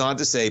 But he goes on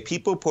to say,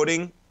 people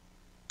putting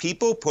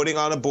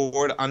on a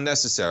board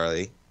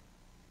unnecessarily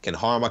can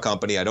harm a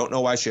company. I don't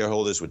know why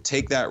shareholders would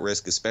take that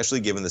risk, especially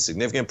given the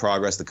significant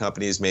progress the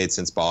company has made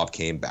since Bob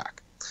came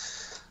back.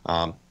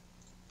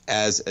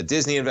 As a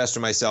Disney investor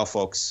myself,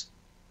 folks,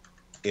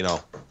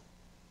 and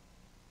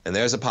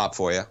there's a pop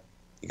for you.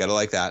 You got to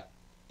like that.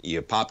 You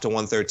pop to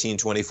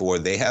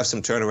 113.24. They have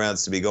some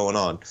turnarounds to be going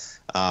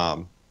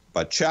on.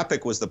 But Chapman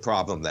was the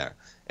problem there.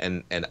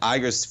 And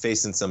Iger's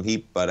facing some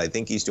heat, but I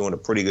think he's doing a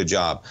pretty good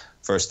job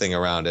first thing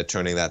around at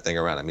turning that thing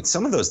around. I mean,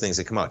 some of those things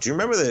that come out. Do you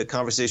remember the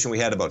conversation we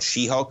had about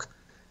She-Hulk?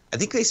 I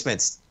think they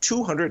spent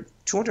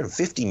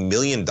 $250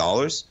 million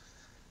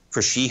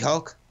for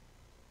She-Hulk.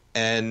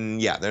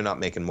 And yeah, they're not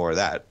making more of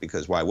that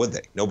because why would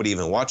they? Nobody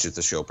even watches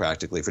the show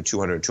practically for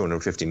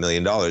 $250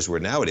 million, where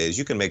nowadays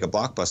you can make a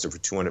blockbuster for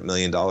 $200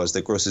 million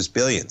that grosses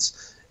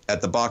billions at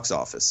the box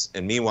office.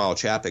 And meanwhile,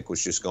 Chapman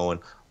was just going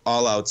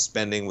all out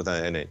spending with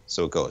an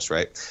so it goes,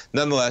 right?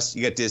 Nonetheless,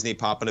 you get Disney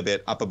popping a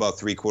bit, up about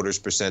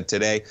 0.75%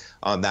 today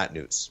on that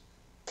news.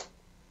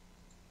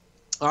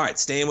 All right,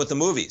 staying with the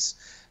movies.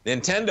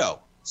 Nintendo,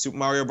 Super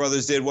Mario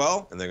Brothers did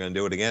well, and they're going to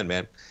do it again,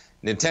 man.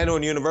 Nintendo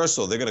and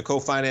Universal, they're going to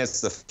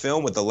co-finance the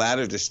film with the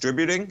latter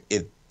distributing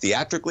it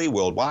theatrically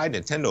worldwide.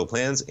 Nintendo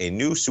plans a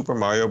new Super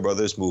Mario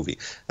Brothers movie.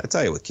 I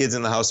tell you, with kids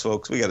in the house,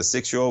 folks, we got a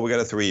 6-year-old, we got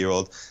a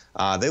 3-year-old.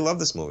 They love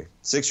this movie.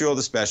 6-year-old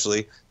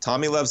especially.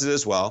 Tommy loves it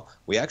as well.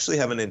 We actually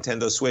have a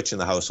Nintendo Switch in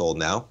the household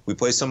now. We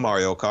play some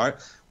Mario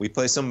Kart. We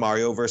play some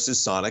Mario versus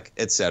Sonic,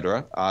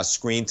 etc.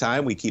 Screen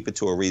time, we keep it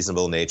to a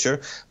reasonable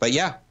nature. But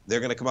yeah, they're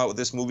going to come out with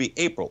this movie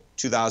April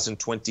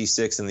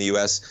 2026 in the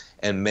U.S.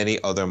 and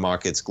many other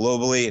markets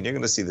globally. And you're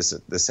going to see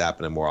this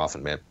happening more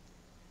often, man.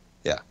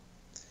 Yeah.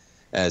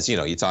 As, you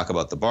know, you talk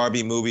about the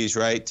Barbie movies,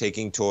 right?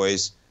 Taking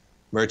toys,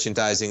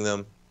 merchandising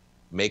them,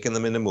 making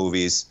them into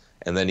movies,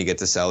 and then you get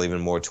to sell even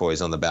more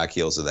toys on the back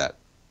heels of that.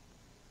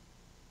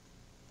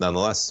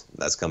 Nonetheless,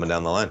 that's coming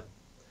down the line.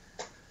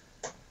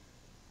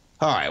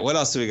 All right, what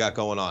else do we got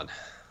going on?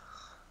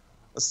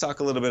 Let's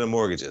talk a little bit of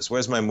mortgages.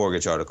 Where's my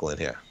mortgage article in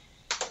here?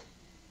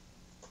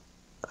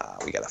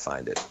 We got to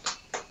find it.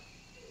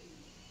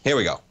 Here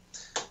we go.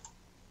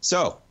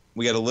 So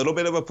we got a little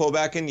bit of a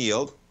pullback in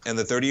yield, and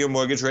the 30-year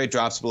mortgage rate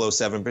drops below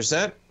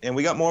 7%, and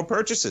we got more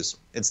purchases.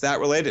 It's that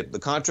related. The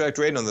contract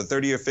rate on the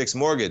 30-year fixed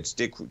mortgage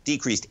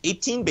decreased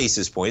 18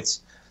 basis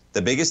points,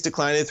 the biggest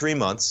decline in 3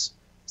 months,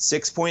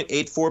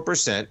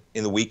 6.84%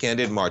 in the week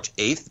ended March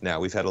 8th. Now,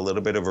 we've had a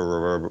little bit of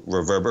a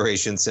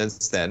reverberation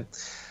since then.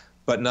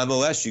 But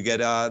nonetheless, you get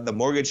the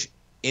mortgage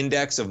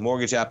index of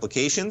mortgage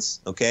applications,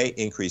 okay,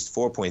 increased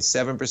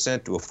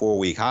 4.7% to a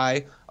 4-week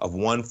high of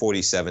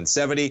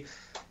 147.70.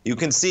 You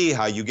can see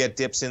how you get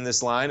dips in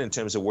this line in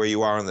terms of where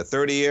you are on the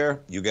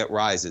 30-year. You get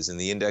rises in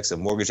the index of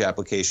mortgage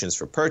applications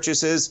for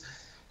purchases.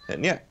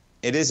 And yeah,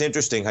 it is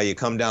interesting how you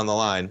come down the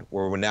line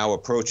where we're now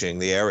approaching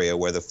the area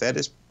where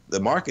the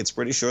market's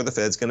pretty sure the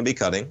Fed's going to be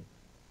cutting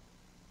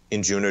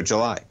in June or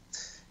July.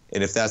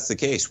 And if that's the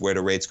case, where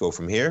do rates go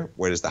from here?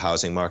 Where does the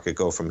housing market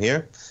go from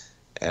here?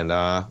 And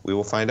we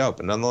will find out.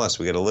 But nonetheless,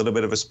 we get a little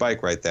bit of a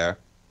spike right there.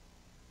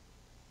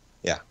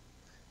 Yeah.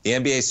 The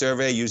MBA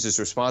survey uses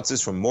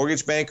responses from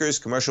mortgage bankers,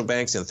 commercial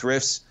banks, and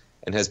thrifts,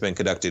 and has been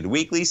conducted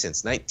weekly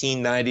since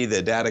 1990.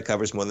 The data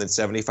covers more than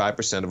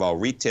 75% of all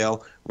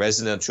retail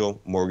residential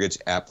mortgage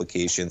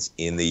applications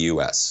in the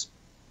U.S.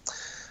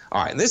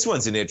 All right, and this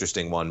one's an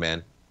interesting one,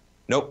 man.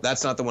 Nope,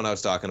 that's not the one I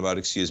was talking about.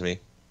 Excuse me.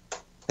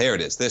 There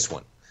it is, this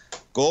one.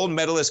 Gold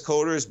medalist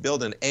coders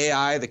build an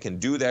AI that can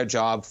do their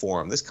job for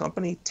them. This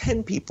company,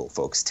 10 people,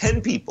 folks,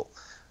 10 people.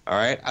 All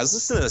right, I was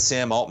listening to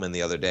Sam Altman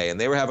the other day, and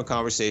they were having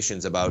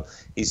conversations about,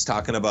 he's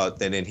talking about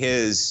that in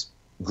his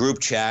group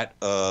chat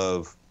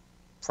of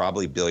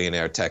probably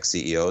billionaire tech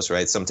CEOs,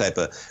 right? Some type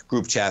of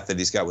group chat that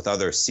he's got with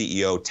other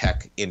CEO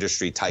tech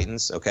industry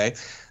titans, okay?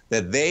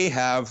 That they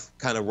have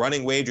kind of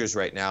running wagers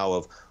right now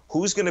of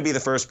who's going to be the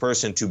first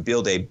person to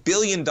build a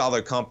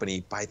billion-dollar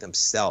company by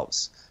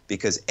themselves.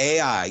 Because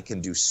AI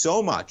can do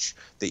so much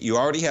that you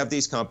already have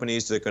these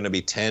companies that are going to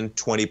be 10,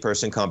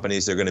 20-person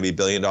companies. They're going to be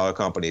billion-dollar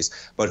companies.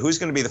 But who's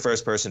going to be the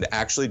first person to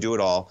actually do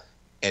it all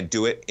and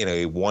do it in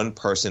a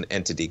one-person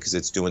entity because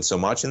it's doing so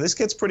much? And this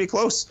gets pretty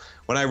close.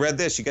 When I read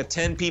this, you got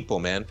 10 people,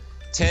 man.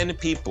 10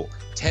 people,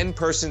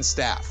 10-person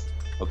staff,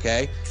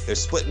 okay? They're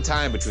splitting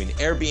time between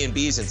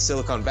Airbnbs in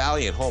Silicon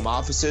Valley and home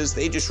offices.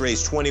 They just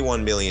raised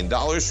 $21 million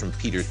from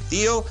Peter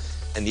Thiel.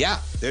 And yeah,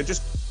 they're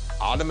just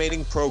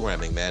automating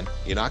programming, man.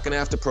 You're not going to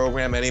have to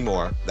program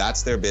anymore.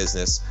 That's their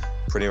business.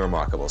 Pretty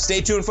remarkable.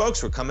 Stay tuned,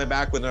 folks. We're coming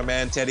back with our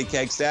man, Teddy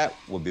Kegstadt.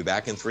 We'll be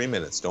back in 3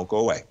 minutes. Don't go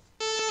away.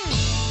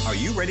 Are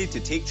you ready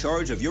to take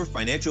charge of your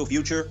financial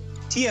future?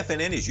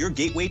 TFNN is your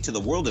gateway to the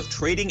world of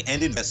trading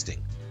and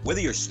investing.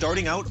 Whether you're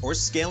starting out or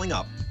scaling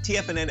up,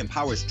 TFNN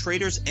empowers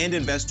traders and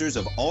investors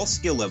of all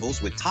skill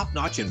levels with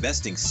top-notch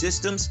investing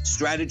systems,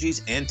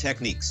 strategies, and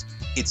techniques.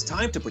 It's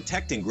time to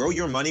protect and grow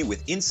your money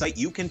with insight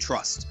you can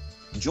trust.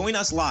 Join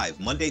us live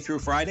Monday through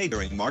Friday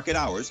during market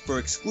hours for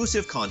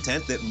exclusive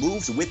content that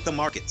moves with the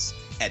markets.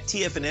 At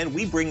TFNN,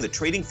 we bring the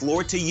trading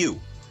floor to you.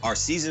 Our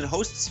seasoned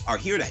hosts are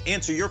here to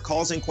answer your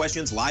calls and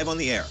questions live on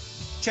the air.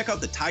 Check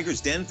out the Tiger's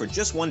Den for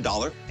just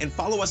 $1 and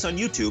follow us on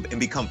YouTube and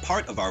become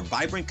part of our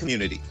vibrant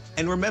community.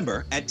 And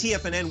remember, at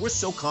TFNN, we're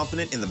so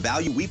confident in the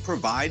value we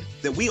provide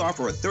that we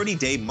offer a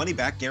 30-day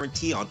money-back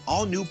guarantee on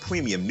all new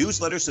premium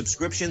newsletter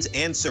subscriptions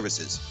and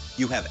services.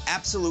 You have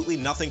absolutely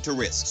nothing to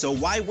risk, so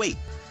why wait?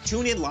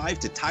 Tune in live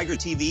to Tiger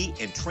TV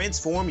and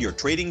transform your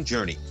trading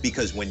journey.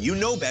 Because when you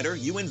know better,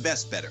 you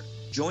invest better.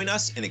 Join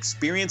us and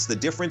experience the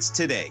difference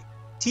today.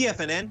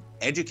 TFNN,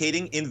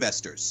 educating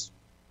investors.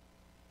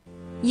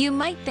 You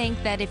might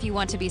think that if you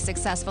want to be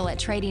successful at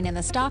trading in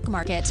the stock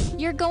market,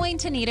 you're going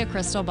to need a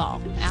crystal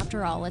ball.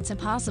 After all, it's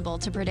impossible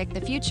to predict the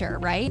future,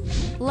 right?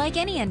 Like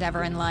any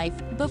endeavor in life,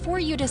 before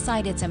you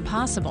decide it's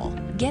impossible,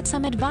 get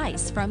some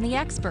advice from the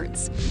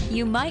experts.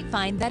 You might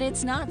find that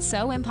it's not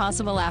so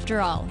impossible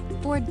after all.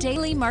 For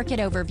daily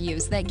market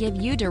overviews that give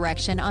you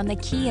direction on the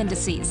key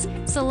indices,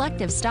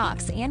 selective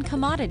stocks, and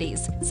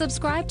commodities,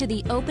 subscribe to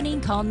the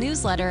Opening Call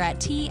newsletter at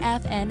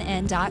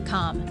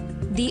TFNN.com.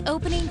 The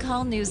Opening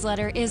Call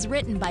newsletter is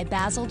written by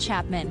Basil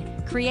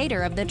Chapman,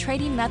 creator of the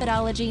trading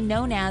methodology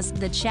known as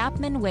the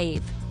Chapman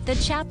Wave. The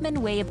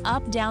Chapman Wave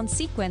up-down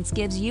sequence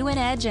gives you an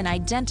edge in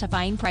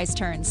identifying price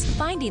turns,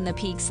 finding the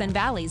peaks and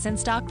valleys in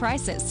stock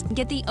prices.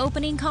 Get the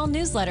Opening Call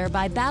newsletter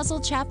by Basil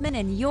Chapman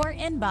in your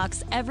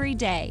inbox every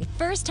day.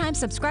 First-time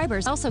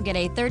subscribers also get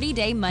a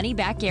 30-day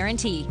money-back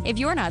guarantee. If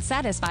you're not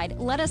satisfied,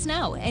 let us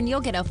know, and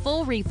you'll get a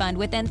full refund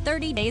within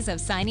 30 days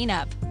of signing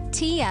up.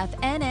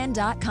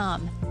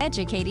 TFNN.com,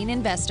 educating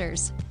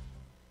investors.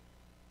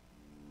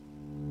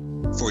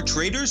 For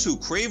traders who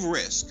crave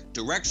risk,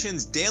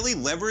 Direxion's daily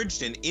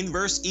leveraged and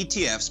inverse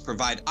ETFs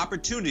provide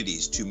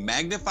opportunities to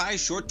magnify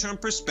short-term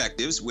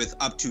perspectives with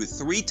up to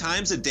 3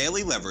 times a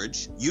daily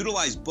leverage,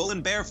 utilize bull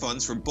and bear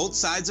funds from both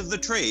sides of the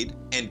trade,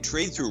 and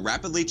trade through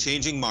rapidly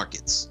changing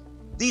markets.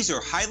 These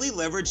are highly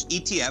leveraged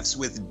ETFs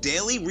with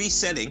daily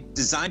resetting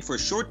designed for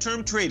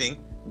short-term trading,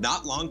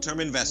 not long-term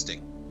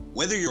investing.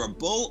 Whether you're a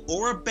bull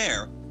or a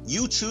bear,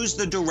 you choose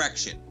the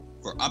Direxion.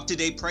 For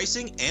up-to-date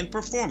pricing and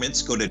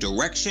performance, go to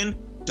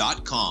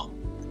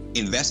Direxion.com.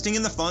 Investing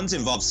in the funds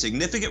involves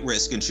significant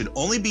risk and should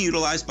only be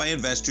utilized by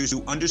investors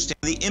who understand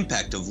the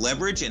impact of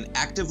leverage and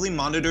actively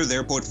monitor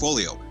their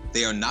portfolio.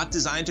 They are not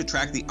designed to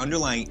track the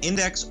underlying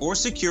index or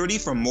security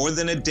for more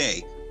than a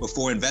day.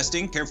 Before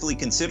investing, carefully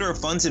consider a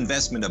fund's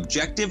investment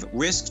objective,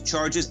 risk,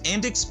 charges,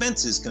 and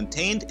expenses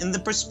contained in the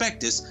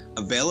prospectus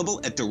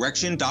available at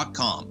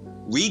Direxion.com.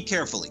 Read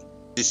carefully.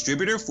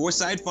 Distributor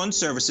Foreside Fund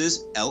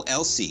Services,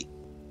 LLC.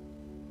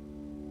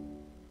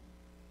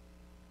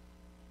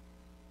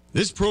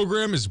 This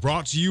program is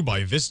brought to you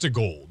by Vista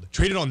Gold,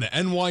 traded on the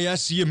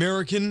NYSE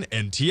American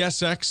and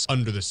TSX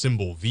under the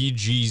symbol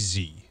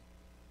VGZ.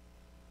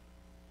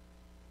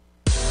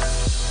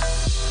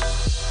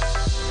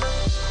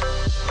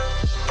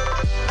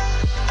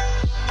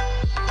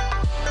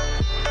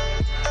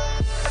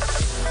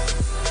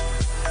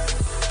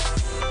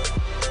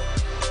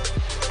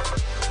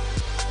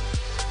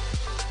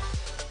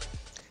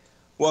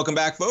 Welcome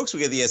back, folks. We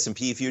get the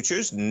S&P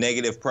futures,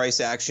 negative price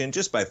action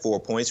just by 4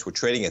 points. We're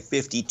trading at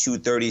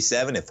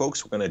 52.37. And,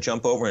 folks, we're going to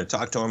jump over and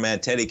talk to our man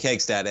Teddy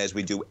Kegstad as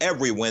we do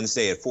every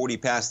Wednesday at 40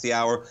 past the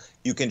hour.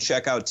 You can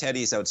check out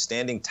Teddy's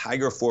outstanding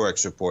Tiger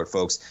Forex report,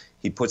 folks.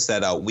 He puts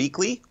that out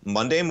weekly,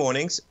 Monday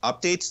mornings,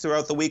 updates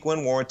throughout the week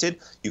when warranted.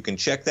 You can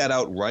check that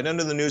out right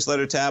under the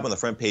newsletter tab on the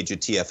front page of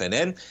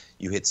TFNN.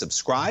 You hit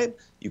subscribe.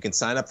 You can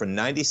sign up for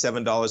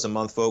 $97 a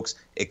month, folks.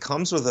 It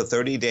comes with a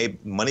 30-day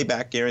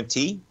money-back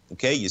guarantee.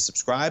 Okay, you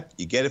subscribe,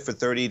 you get it for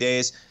 30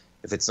 days.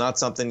 If it's not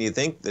something you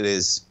think that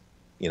is,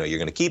 you're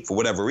going to keep for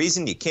whatever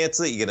reason, you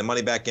cancel it, you get a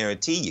money-back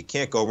guarantee. You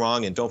can't go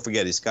wrong. And don't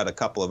forget, he's got a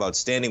couple of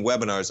outstanding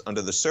webinars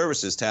under the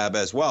services tab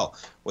as well.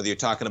 Whether you're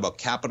talking about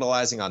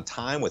capitalizing on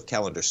time with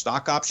calendar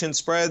stock option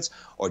spreads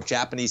or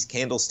Japanese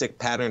candlestick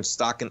pattern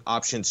stock and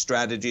option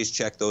strategies,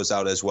 check those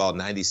out as well.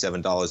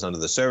 $97 under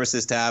the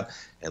services tab.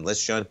 And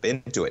let's jump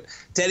into it.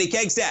 Teddy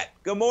Kegstad,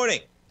 good morning.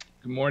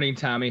 Good morning,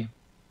 Tommy.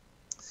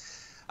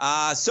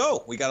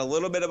 So we got a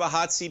little bit of a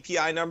hot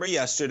CPI number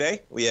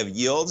yesterday. We have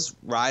yields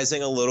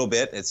rising a little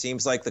bit. It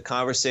seems like the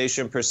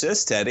conversation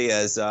persists, Teddy,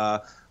 as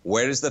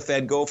where does the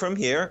Fed go from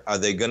here? Are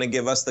they going to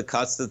give us the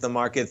cuts that the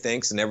market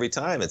thinks? And every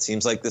time it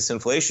seems like this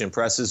inflation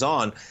presses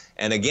on.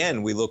 And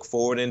again, we look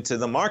forward into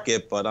the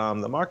market, but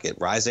the market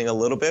rising a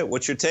little bit.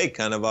 What's your take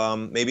kind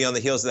of maybe on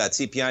the heels of that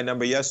CPI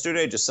number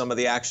yesterday, just some of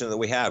the action that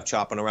we have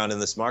chopping around in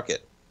this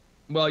market?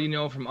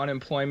 Well, from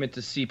unemployment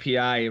to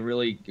CPI, it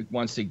really,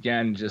 once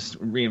again, just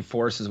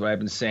reinforces what I've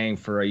been saying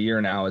for a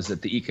year now, is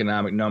that the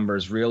economic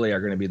numbers really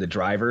are going to be the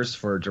drivers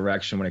for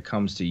Direxion when it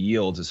comes to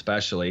yields,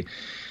 especially.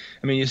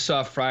 I mean, you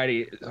saw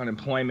Friday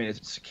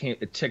unemployment,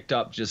 it ticked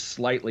up just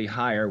slightly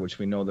higher, which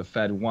we know the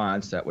Fed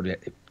wants. That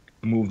would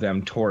move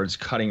them towards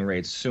cutting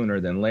rates sooner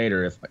than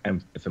later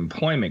if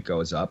employment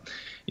goes up,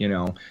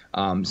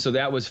 So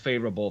that was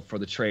favorable for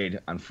the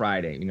trade on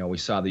Friday. We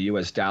saw the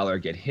U.S. dollar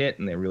get hit,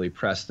 and they really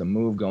pressed the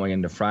move going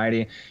into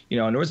Friday. And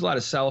there was a lot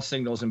of sell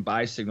signals and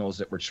buy signals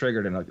that were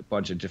triggered in a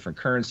bunch of different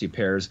currency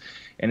pairs.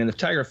 And in the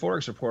Tiger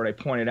Forex report, I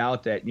pointed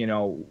out that,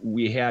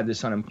 we had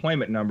this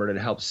unemployment number that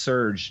helped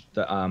surge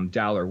the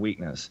dollar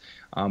weakness.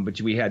 But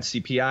we had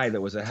CPI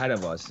that was ahead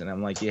of us. And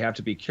I'm like, you have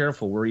to be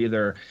careful. We're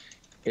either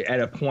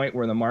at a point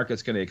where the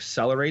market's going to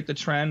accelerate the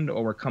trend,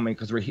 or we're coming,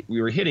 because we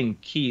were hitting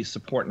key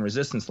support and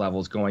resistance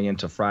levels going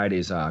into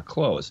Friday's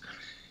close.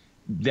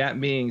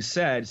 That being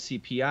said,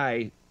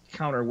 CPI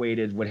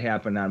counterweighted what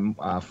happened on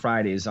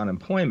Friday's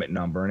unemployment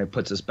number, and it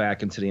puts us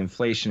back into the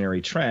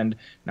inflationary trend.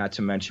 Not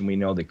to mention, we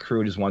know that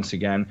crude is once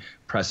again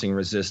pressing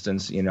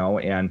resistance,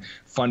 and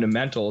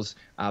fundamentals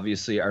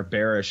obviously are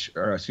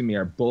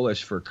are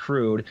bullish for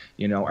crude.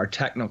 Our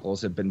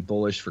technicals have been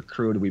bullish for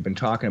crude. We've been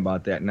talking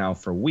about that now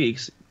for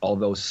weeks.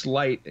 Although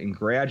slight and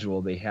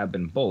gradual, they have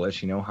been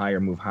bullish, higher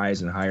move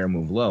highs and higher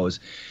move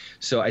lows.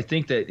 So I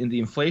think that in the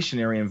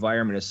inflationary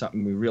environment is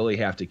something we really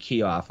have to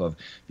key off of,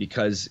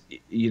 because,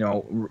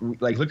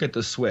 like, look at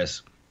the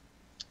Swiss.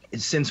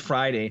 since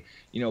Friday,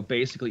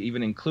 basically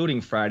even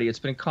including Friday, it's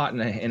been caught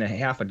in a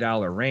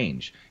 $0.50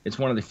 range. It's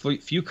one of the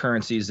few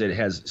currencies that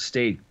has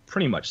stayed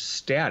pretty much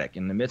static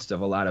in the midst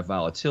of a lot of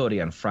volatility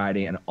on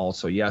Friday and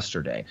also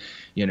yesterday.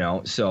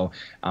 So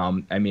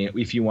I mean,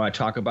 if you want to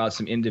talk about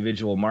some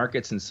individual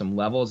markets and some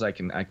levels,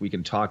 we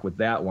can talk with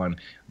that one.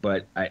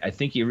 But I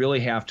think you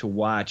really have to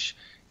watch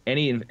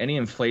any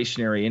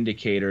inflationary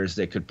indicators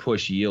that could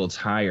push yields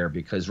higher,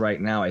 because right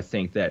now I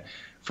think that,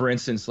 for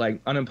instance, like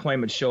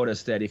unemployment showed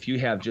us that if you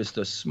have just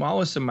the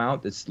smallest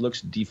amount that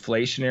looks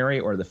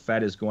deflationary or the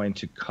Fed is going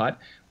to cut,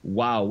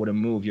 wow, what a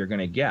move you're going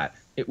to get.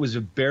 It was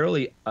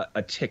barely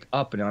a tick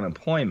up in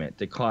unemployment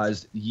that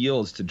caused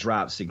yields to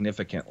drop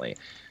significantly.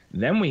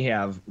 Then we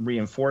have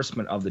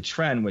reinforcement of the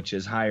trend, which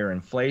is higher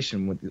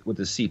inflation with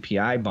the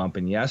CPI bump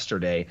in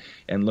yesterday,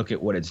 and look at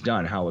what it's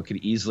done, how it could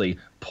easily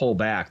pull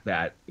back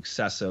that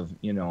excessive,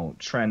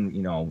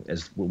 trend,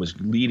 as what was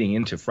leading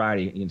into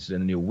Friday into the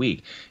new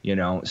week,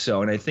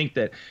 So, and I think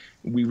that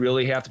we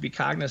really have to be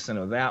cognizant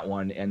of that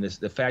one. And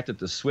the fact that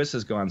the Swiss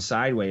has gone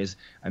sideways,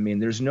 I mean,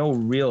 there's no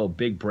real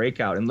big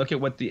breakout. And look at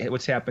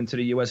what's happened to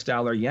the U.S.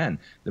 dollar yen,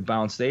 the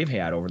bounce they've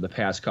had over the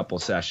past couple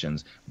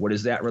sessions. What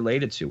is that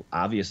related to?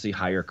 Obviously,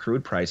 higher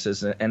crude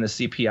prices and the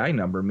CPI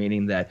number,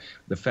 meaning that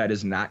the Fed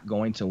is not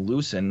going to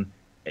loosen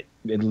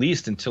at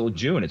least until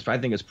June. I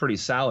think it's pretty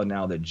solid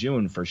now that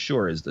June for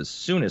sure is the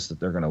soonest that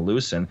they're going to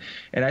loosen.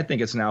 And I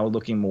think it's now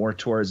looking more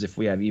towards, if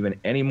we have even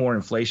any more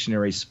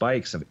inflationary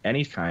spikes of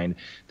any kind,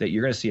 that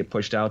you're going to see it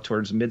pushed out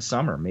towards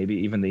midsummer, maybe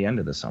even the end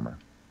of the summer.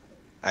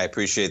 I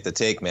appreciate the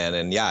take, man.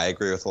 And yeah, I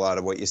agree with a lot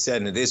of what you said.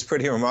 And it is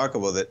pretty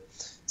remarkable that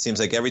it seems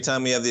like every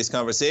time we have these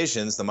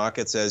conversations, the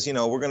market says,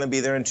 we're going to be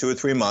there in 2 or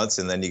 3 months.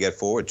 And then you get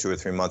forward 2 or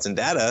 3 months in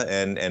data.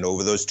 And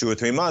over those 2 or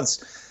 3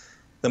 months,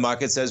 the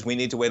market says we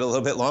need to wait a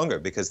little bit longer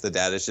because the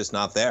data is just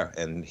not there.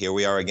 And here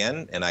we are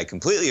again. And I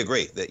completely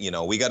agree that,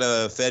 we got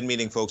a Fed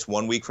meeting, folks,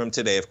 1 week from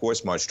today, of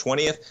course, March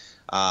 20th.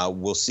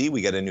 We'll see.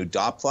 We got a new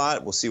dot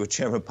plot. We'll see what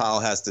Chairman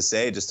Powell has to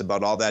say just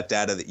about all that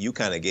data that you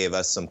kind of gave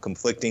us, some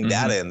conflicting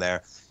data in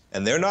there.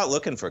 And they're not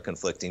looking for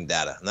conflicting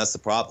data. And that's the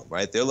problem,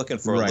 right? They're looking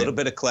for a little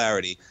bit of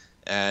clarity.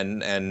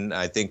 And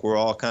I think we're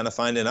all kind of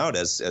finding out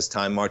as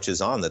time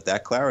marches on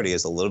that clarity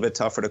is a little bit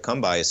tougher to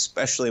come by,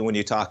 especially when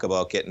you talk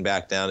about getting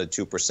back down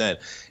to 2%.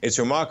 It's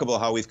remarkable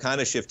how we've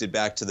kind of shifted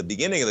back to the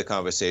beginning of the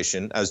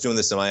conversation. I was doing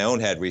this in my own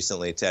head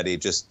recently, Teddy,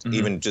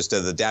 even just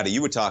the data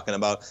you were talking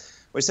about.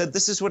 We said,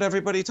 this is what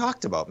everybody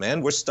talked about,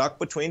 man. We're stuck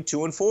between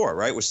 2 and 4,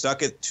 right? We're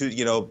stuck at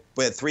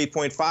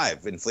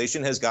 3.5.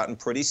 Inflation has gotten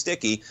pretty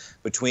sticky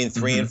between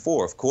 3 and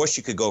 4. Of course,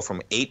 you could go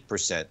from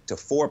 8% to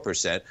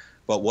 4%.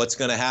 But what's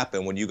going to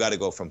happen when you got to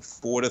go from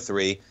 4 to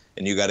 3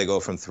 and you got to go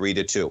from 3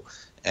 to 2?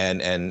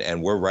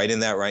 And we're right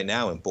in that right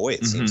now. And boy,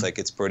 it seems like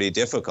it's pretty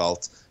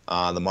difficult.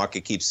 The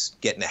market keeps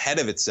getting ahead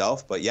of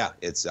itself. But yeah,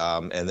 it's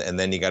and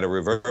then you got to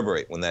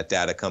reverberate when that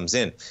data comes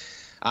in.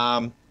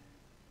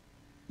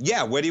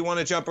 Yeah, where do you want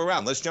to jump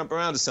around? Let's jump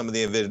around to some of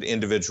the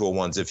individual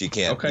ones if you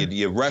can. Okay.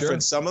 You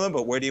referenced some of them,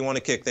 but where do you want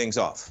to kick things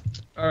off?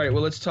 All right,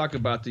 well, let's talk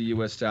about the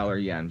U.S. dollar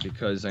yen,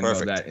 because I know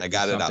that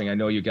is something I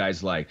know you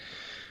guys like.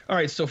 All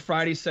right, so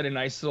Friday set a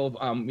nice little,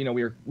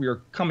 we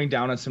were coming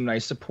down on some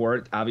nice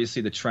support.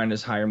 Obviously, the trend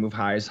is higher move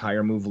highs,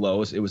 higher move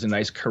lows. It was a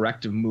nice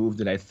corrective move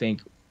that I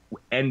think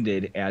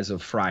ended as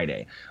of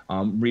Friday.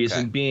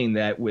 Reason being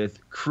that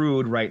with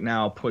crude right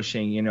now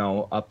pushing,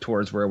 up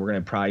towards where we're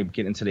going to probably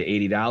get into the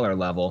 $80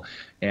 level,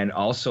 and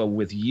also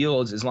with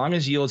yields, as long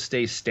as yields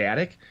stay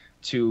static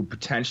to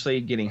potentially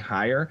getting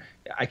higher,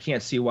 I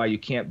can't see why you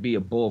can't be a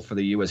bull for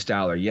the U.S.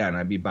 dollar yen.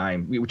 I'd be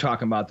buying. We were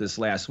talking about this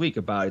last week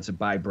about it's a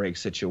buy break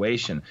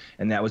situation,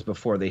 and that was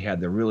before they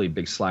had the really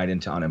big slide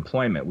into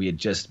unemployment. We had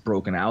just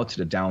broken out to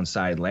the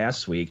downside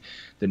last week.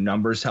 The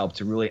numbers helped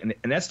to really, and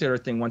that's the other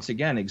thing, once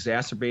again,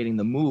 exacerbating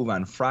the move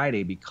on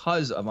Friday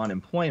because of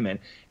unemployment,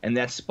 and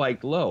that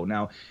spiked low.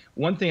 Now,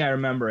 one thing I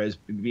remember as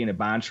being a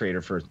bond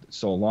trader for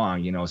so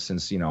long,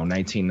 since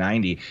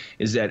 1990,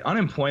 is that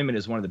unemployment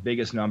is one of the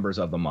biggest numbers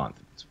of the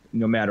month,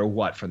 no matter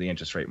what, for the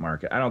interest rate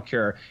market. I don't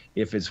care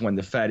if it's when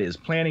the Fed is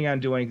planning on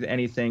doing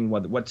anything,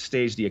 what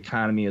stage the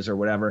economy is or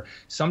whatever.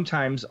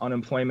 Sometimes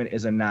unemployment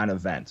is a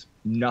non-event.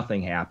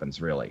 Nothing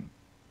happens, really.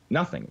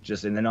 Nothing.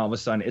 And then all of a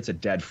sudden, it's a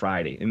dead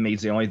Friday. It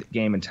means the only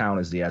game in town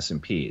is the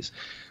S&Ps.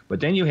 But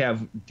then you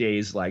have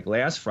days like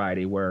last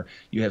Friday where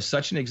you have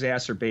such an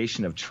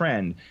exacerbation of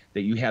trend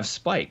that you have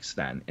spikes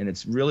then. And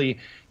it's really,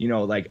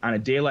 like on a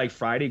day like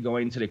Friday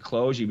going to the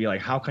close, you'd be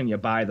like, how can you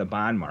buy the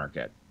bond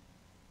market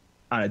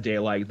on a day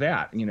like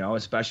that?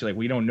 Especially like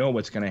we don't know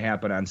what's going to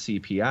happen on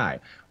CPI.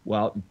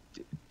 Well,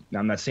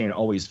 I'm not saying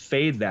always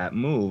fade that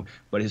move,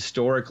 but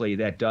historically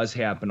that does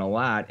happen a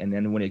lot. And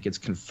then when it gets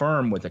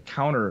confirmed with a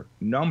counter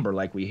number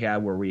like we had,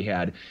 where we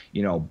had,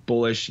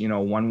 bullish,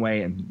 one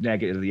way and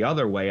negative the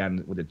other way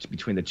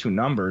between the two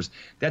numbers,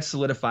 that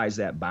solidifies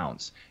that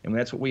bounce. And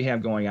that's what we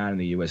have going on in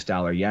the U.S.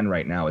 dollar yen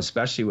right now,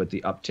 especially with the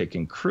uptick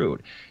in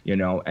crude,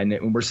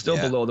 and we're still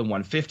below the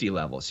 150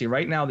 level. See,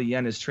 right now the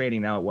yen is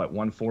trading now at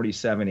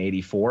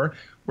 147.84.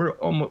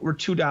 we're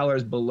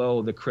 $2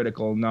 below the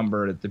critical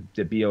number that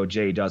the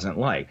BOJ doesn't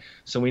like.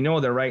 So we know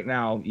that right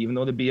now, even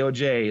though the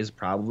BOJ is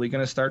probably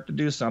going to start to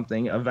do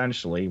something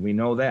eventually, we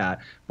know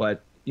that,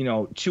 but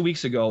 2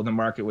 weeks ago, the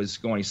market was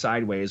going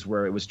sideways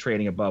where it was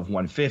trading above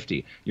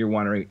 150. You're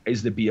wondering,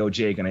 is the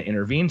BOJ going to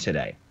intervene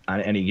today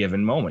on any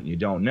given moment? You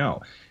don't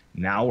know.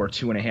 Now we're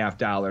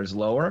 $2.50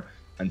 lower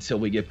until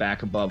we get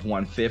back above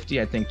 150.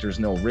 I think there's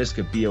no risk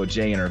of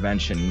BOJ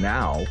intervention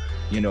now.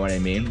 You know what I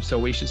mean? So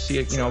we should see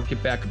it,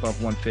 get back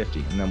above 150,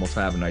 and then we'll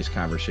have a nice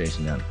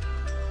conversation then.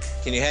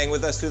 Can you hang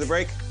with us through the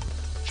break?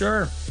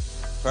 Sure.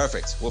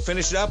 Perfect. We'll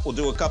finish it up. We'll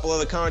do a couple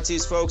other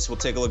currencies, folks. We'll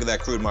take a look at that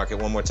crude market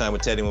one more time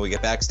with Teddy when we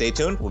get back. Stay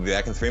tuned. We'll be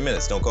back in 3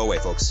 minutes. Don't go away,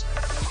 folks.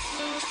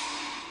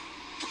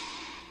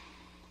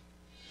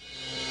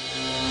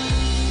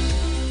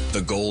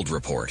 The Gold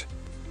Report.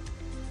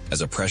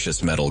 As a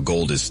precious metal,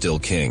 gold is still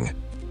king.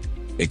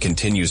 It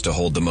continues to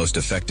hold the most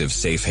effective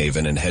safe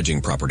haven and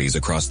hedging properties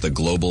across the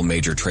global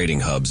major trading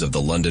hubs of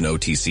the London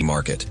OTC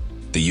market,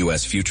 the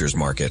U.S. futures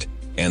market,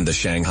 and the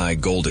Shanghai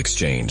Gold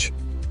Exchange.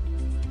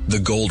 The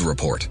Gold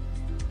Report.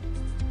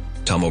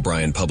 Tom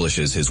O'Brien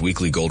publishes his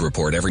weekly gold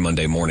report every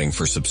Monday morning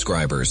for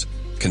subscribers,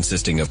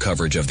 consisting of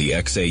coverage of the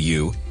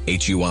XAU,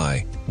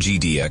 HUI,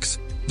 GDX,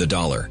 the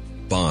dollar,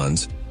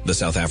 bonds, the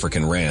South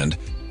African rand,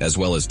 as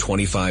well as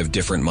 25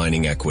 different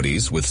mining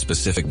equities with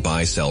specific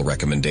buy-sell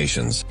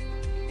recommendations.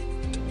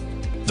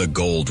 The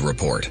Gold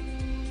Report.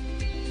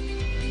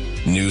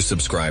 New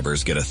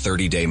subscribers get a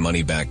 30-day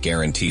money-back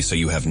guarantee so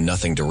you have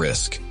nothing to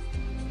risk.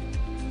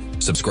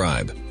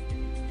 Subscribe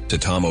to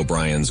Tom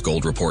O'Brien's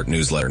Gold Report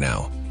newsletter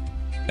now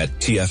at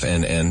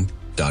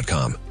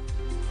TFNN.com.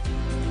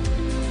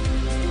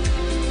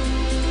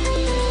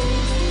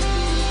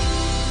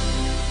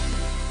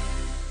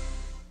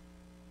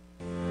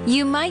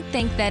 You might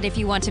think that if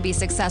you want to be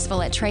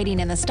successful at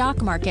trading in the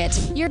stock market,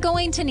 you're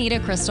going to need a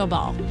crystal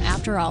ball.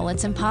 After all,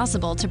 it's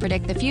impossible to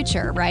predict the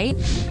future, right?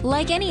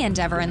 Like any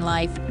endeavor in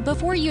life,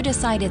 before you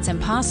decide it's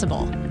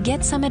impossible,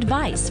 get some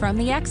advice from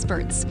the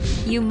experts.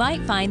 You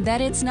might find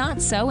that it's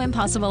not so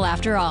impossible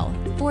after all.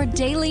 For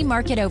daily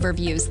market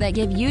overviews that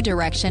give you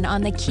direction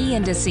on the key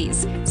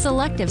indices,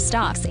 selective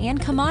stocks,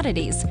 and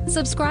commodities,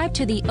 subscribe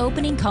to the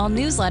Opening Call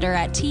newsletter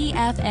at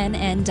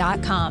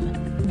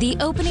TFNN.com. The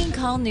Opening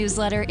Call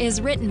newsletter is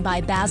written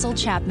by Basil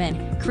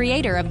Chapman,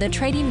 creator of the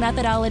trading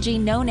methodology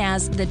known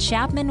as the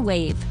Chapman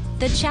Wave.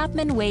 The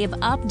Chapman Wave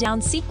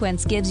up-down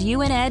sequence gives you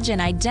an edge in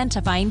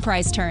identifying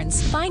price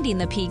turns, finding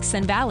the peaks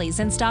and valleys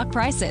in stock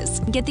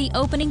prices. Get the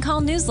Opening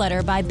Call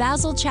newsletter by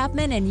Basil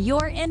Chapman in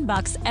your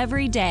inbox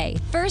every day.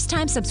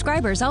 First-time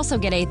subscribers also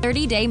get a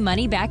 30-day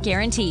money-back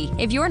guarantee.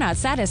 If you're not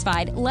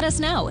satisfied, let us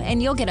know,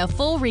 and you'll get a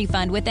full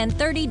refund within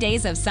 30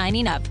 days of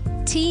signing up.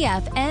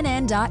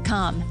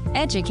 TFNN.com,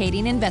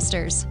 educating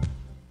investors.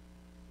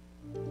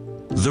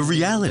 The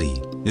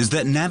reality is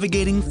that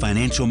navigating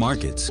financial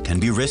markets can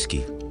be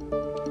risky.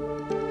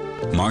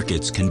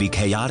 Markets can be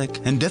chaotic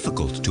and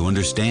difficult to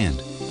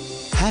understand.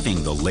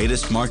 Having the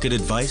latest market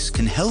advice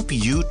can help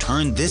you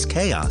turn this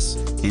chaos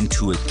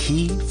into a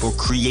key for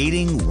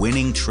creating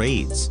winning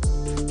trades.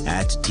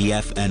 At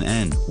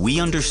TFNN,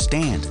 we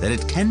understand that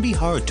it can be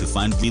hard to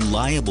find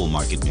reliable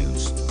market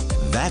news.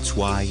 That's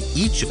why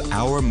each of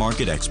our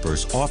market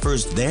experts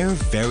offers their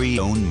very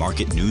own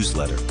market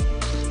newsletter,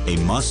 a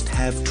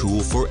must-have tool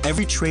for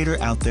every trader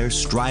out there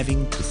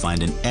striving to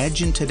find an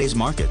edge in today's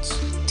markets.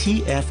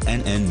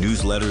 TFNN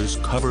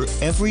newsletters cover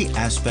every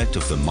aspect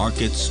of the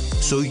markets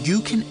so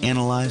you can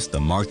analyze the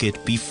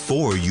market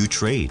before you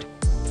trade.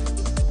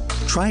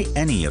 Try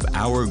any of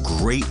our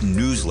great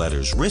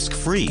newsletters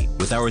risk-free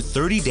with our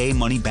 30-day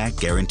money-back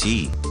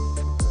guarantee.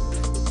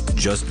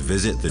 Just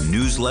visit the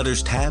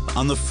Newsletters tab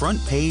on the front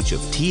page of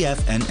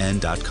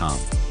TFNN.com.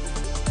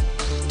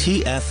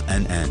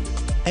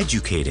 TFNN,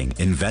 educating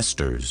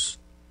investors.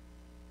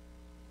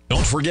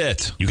 Don't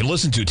forget, you can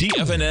listen to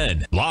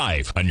TFNN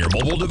live on your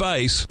mobile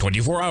device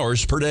 24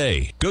 hours per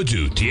day. Go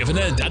to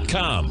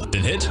TFNN.com,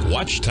 then hit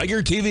Watch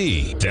Tiger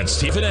TV.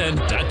 That's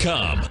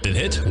TFNN.com, then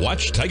hit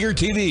Watch Tiger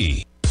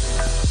TV.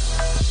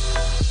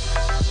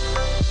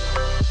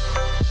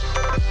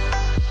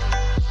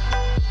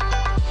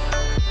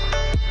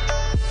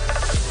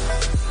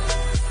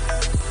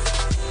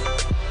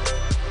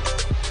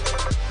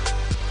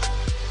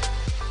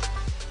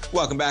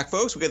 Welcome back,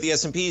 folks. We got the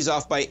S&Ps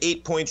off by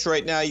 8 points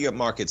right now. You got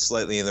markets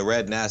slightly in the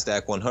red.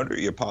 NASDAQ 100,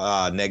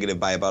 you're negative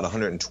by about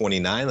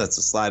 129. That's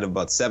a slide of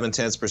about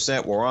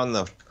 0.7%. We're on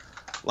the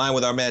line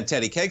with our man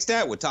Teddy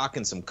Kegstad. We're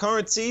talking some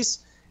currencies.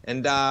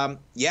 And,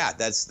 yeah,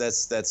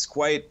 that's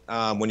quite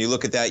when you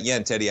look at that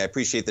yen, Teddy, I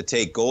appreciate the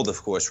take. Gold, of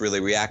course,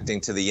 really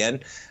reacting to the yen.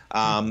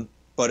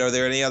 But are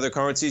there any other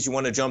currencies you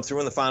want to jump through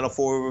in the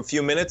final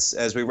few minutes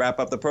as we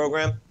wrap up the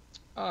program?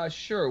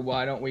 Sure.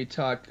 Why don't we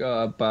talk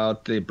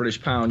about the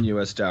British pound,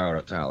 U.S.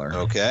 dollar?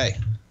 Okay.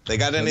 They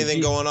got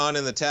anything going on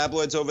in the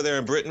tabloids over there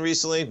in Britain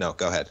recently? No,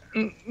 go ahead.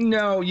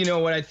 No, you know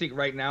what? I think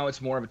right now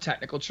it's more of a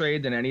technical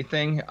trade than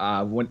anything.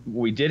 What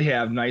we did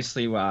have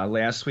nicely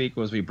last week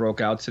was we broke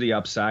out to the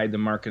upside. The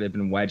market had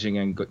been wedging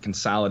and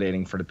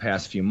consolidating for the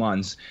past few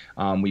months.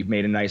 We've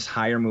made a nice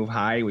higher move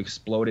high. We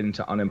exploded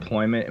into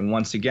unemployment, and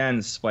once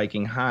again,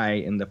 spiking high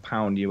in the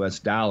pound U.S.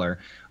 dollar.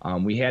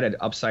 We had an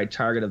upside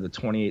target of the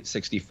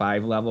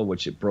 28.65 level,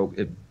 which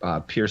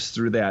it pierced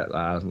through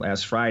that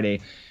last Friday.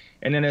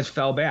 And then it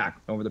fell back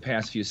over the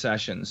past few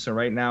sessions. So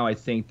right now, I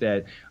think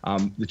that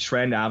the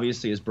trend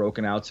obviously is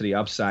broken out to the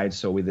upside.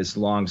 So with this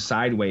long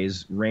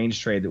sideways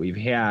range trade that we've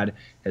had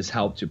has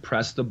helped to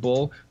press the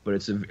bull, but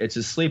it's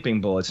a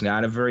sleeping bull. It's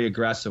not a very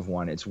aggressive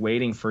one. It's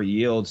waiting for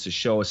yields to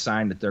show a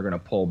sign that they're going to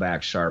pull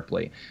back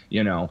sharply,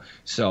 you know.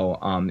 So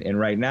and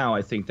right now,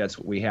 I think that's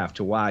what we have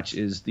to watch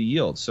is the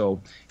yield.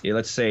 So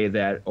let's say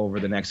that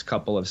over the next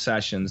couple of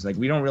sessions, like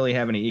we don't really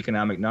have any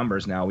economic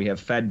numbers now. We have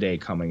Fed Day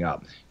coming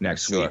up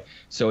next week.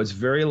 So it's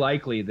very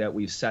likely that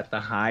we've set the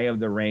high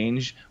of the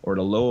range or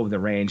the low of the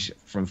range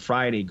from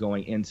Friday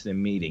going into the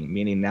meeting,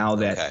 meaning now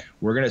that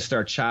we're going to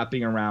start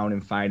chopping around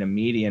and find a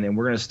median, and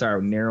we're going to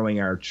start narrowing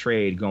our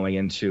trade going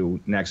into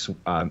next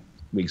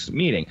week's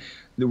meeting.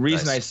 The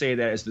reason I say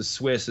that is the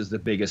Swiss is the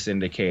biggest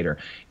indicator.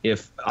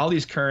 If all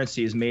these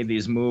currencies made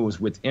these moves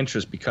with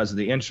interest because of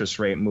the interest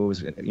rate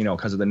moves, you know,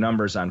 because of the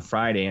numbers on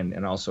Friday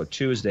and also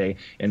Tuesday,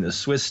 and the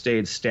Swiss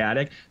stayed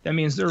static, that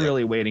means they're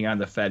really waiting on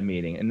the Fed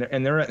meeting.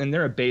 And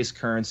they're a base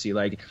currency.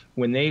 Like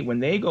when they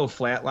go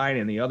flatline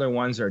and the other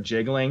ones are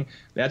jiggling,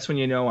 that's when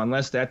you know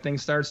unless that thing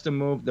starts to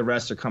move, the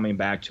rest are coming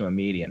back to a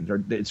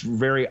median. It's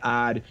very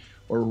odd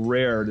or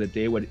rare that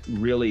they would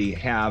really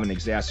have an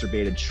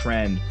exacerbated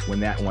trend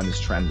when that one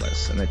is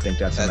trendless. And I think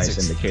that's a nice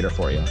indicator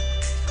for you.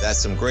 That's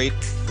some great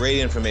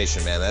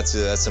information, man. That's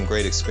some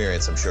great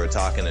experience, I'm sure,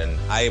 talking, and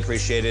I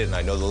appreciate it, and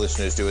I know the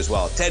listeners do as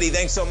well. Teddy,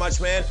 thanks so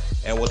much, man,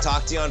 and we'll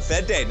talk to you on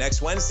Fed Day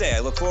next Wednesday. I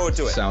look forward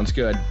to it. Sounds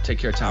good. Take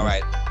care, Tom. All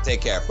right.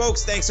 Take care.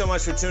 Folks, thanks so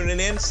much for tuning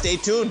in. Stay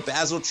tuned.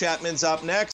 Basil Chapman's up next.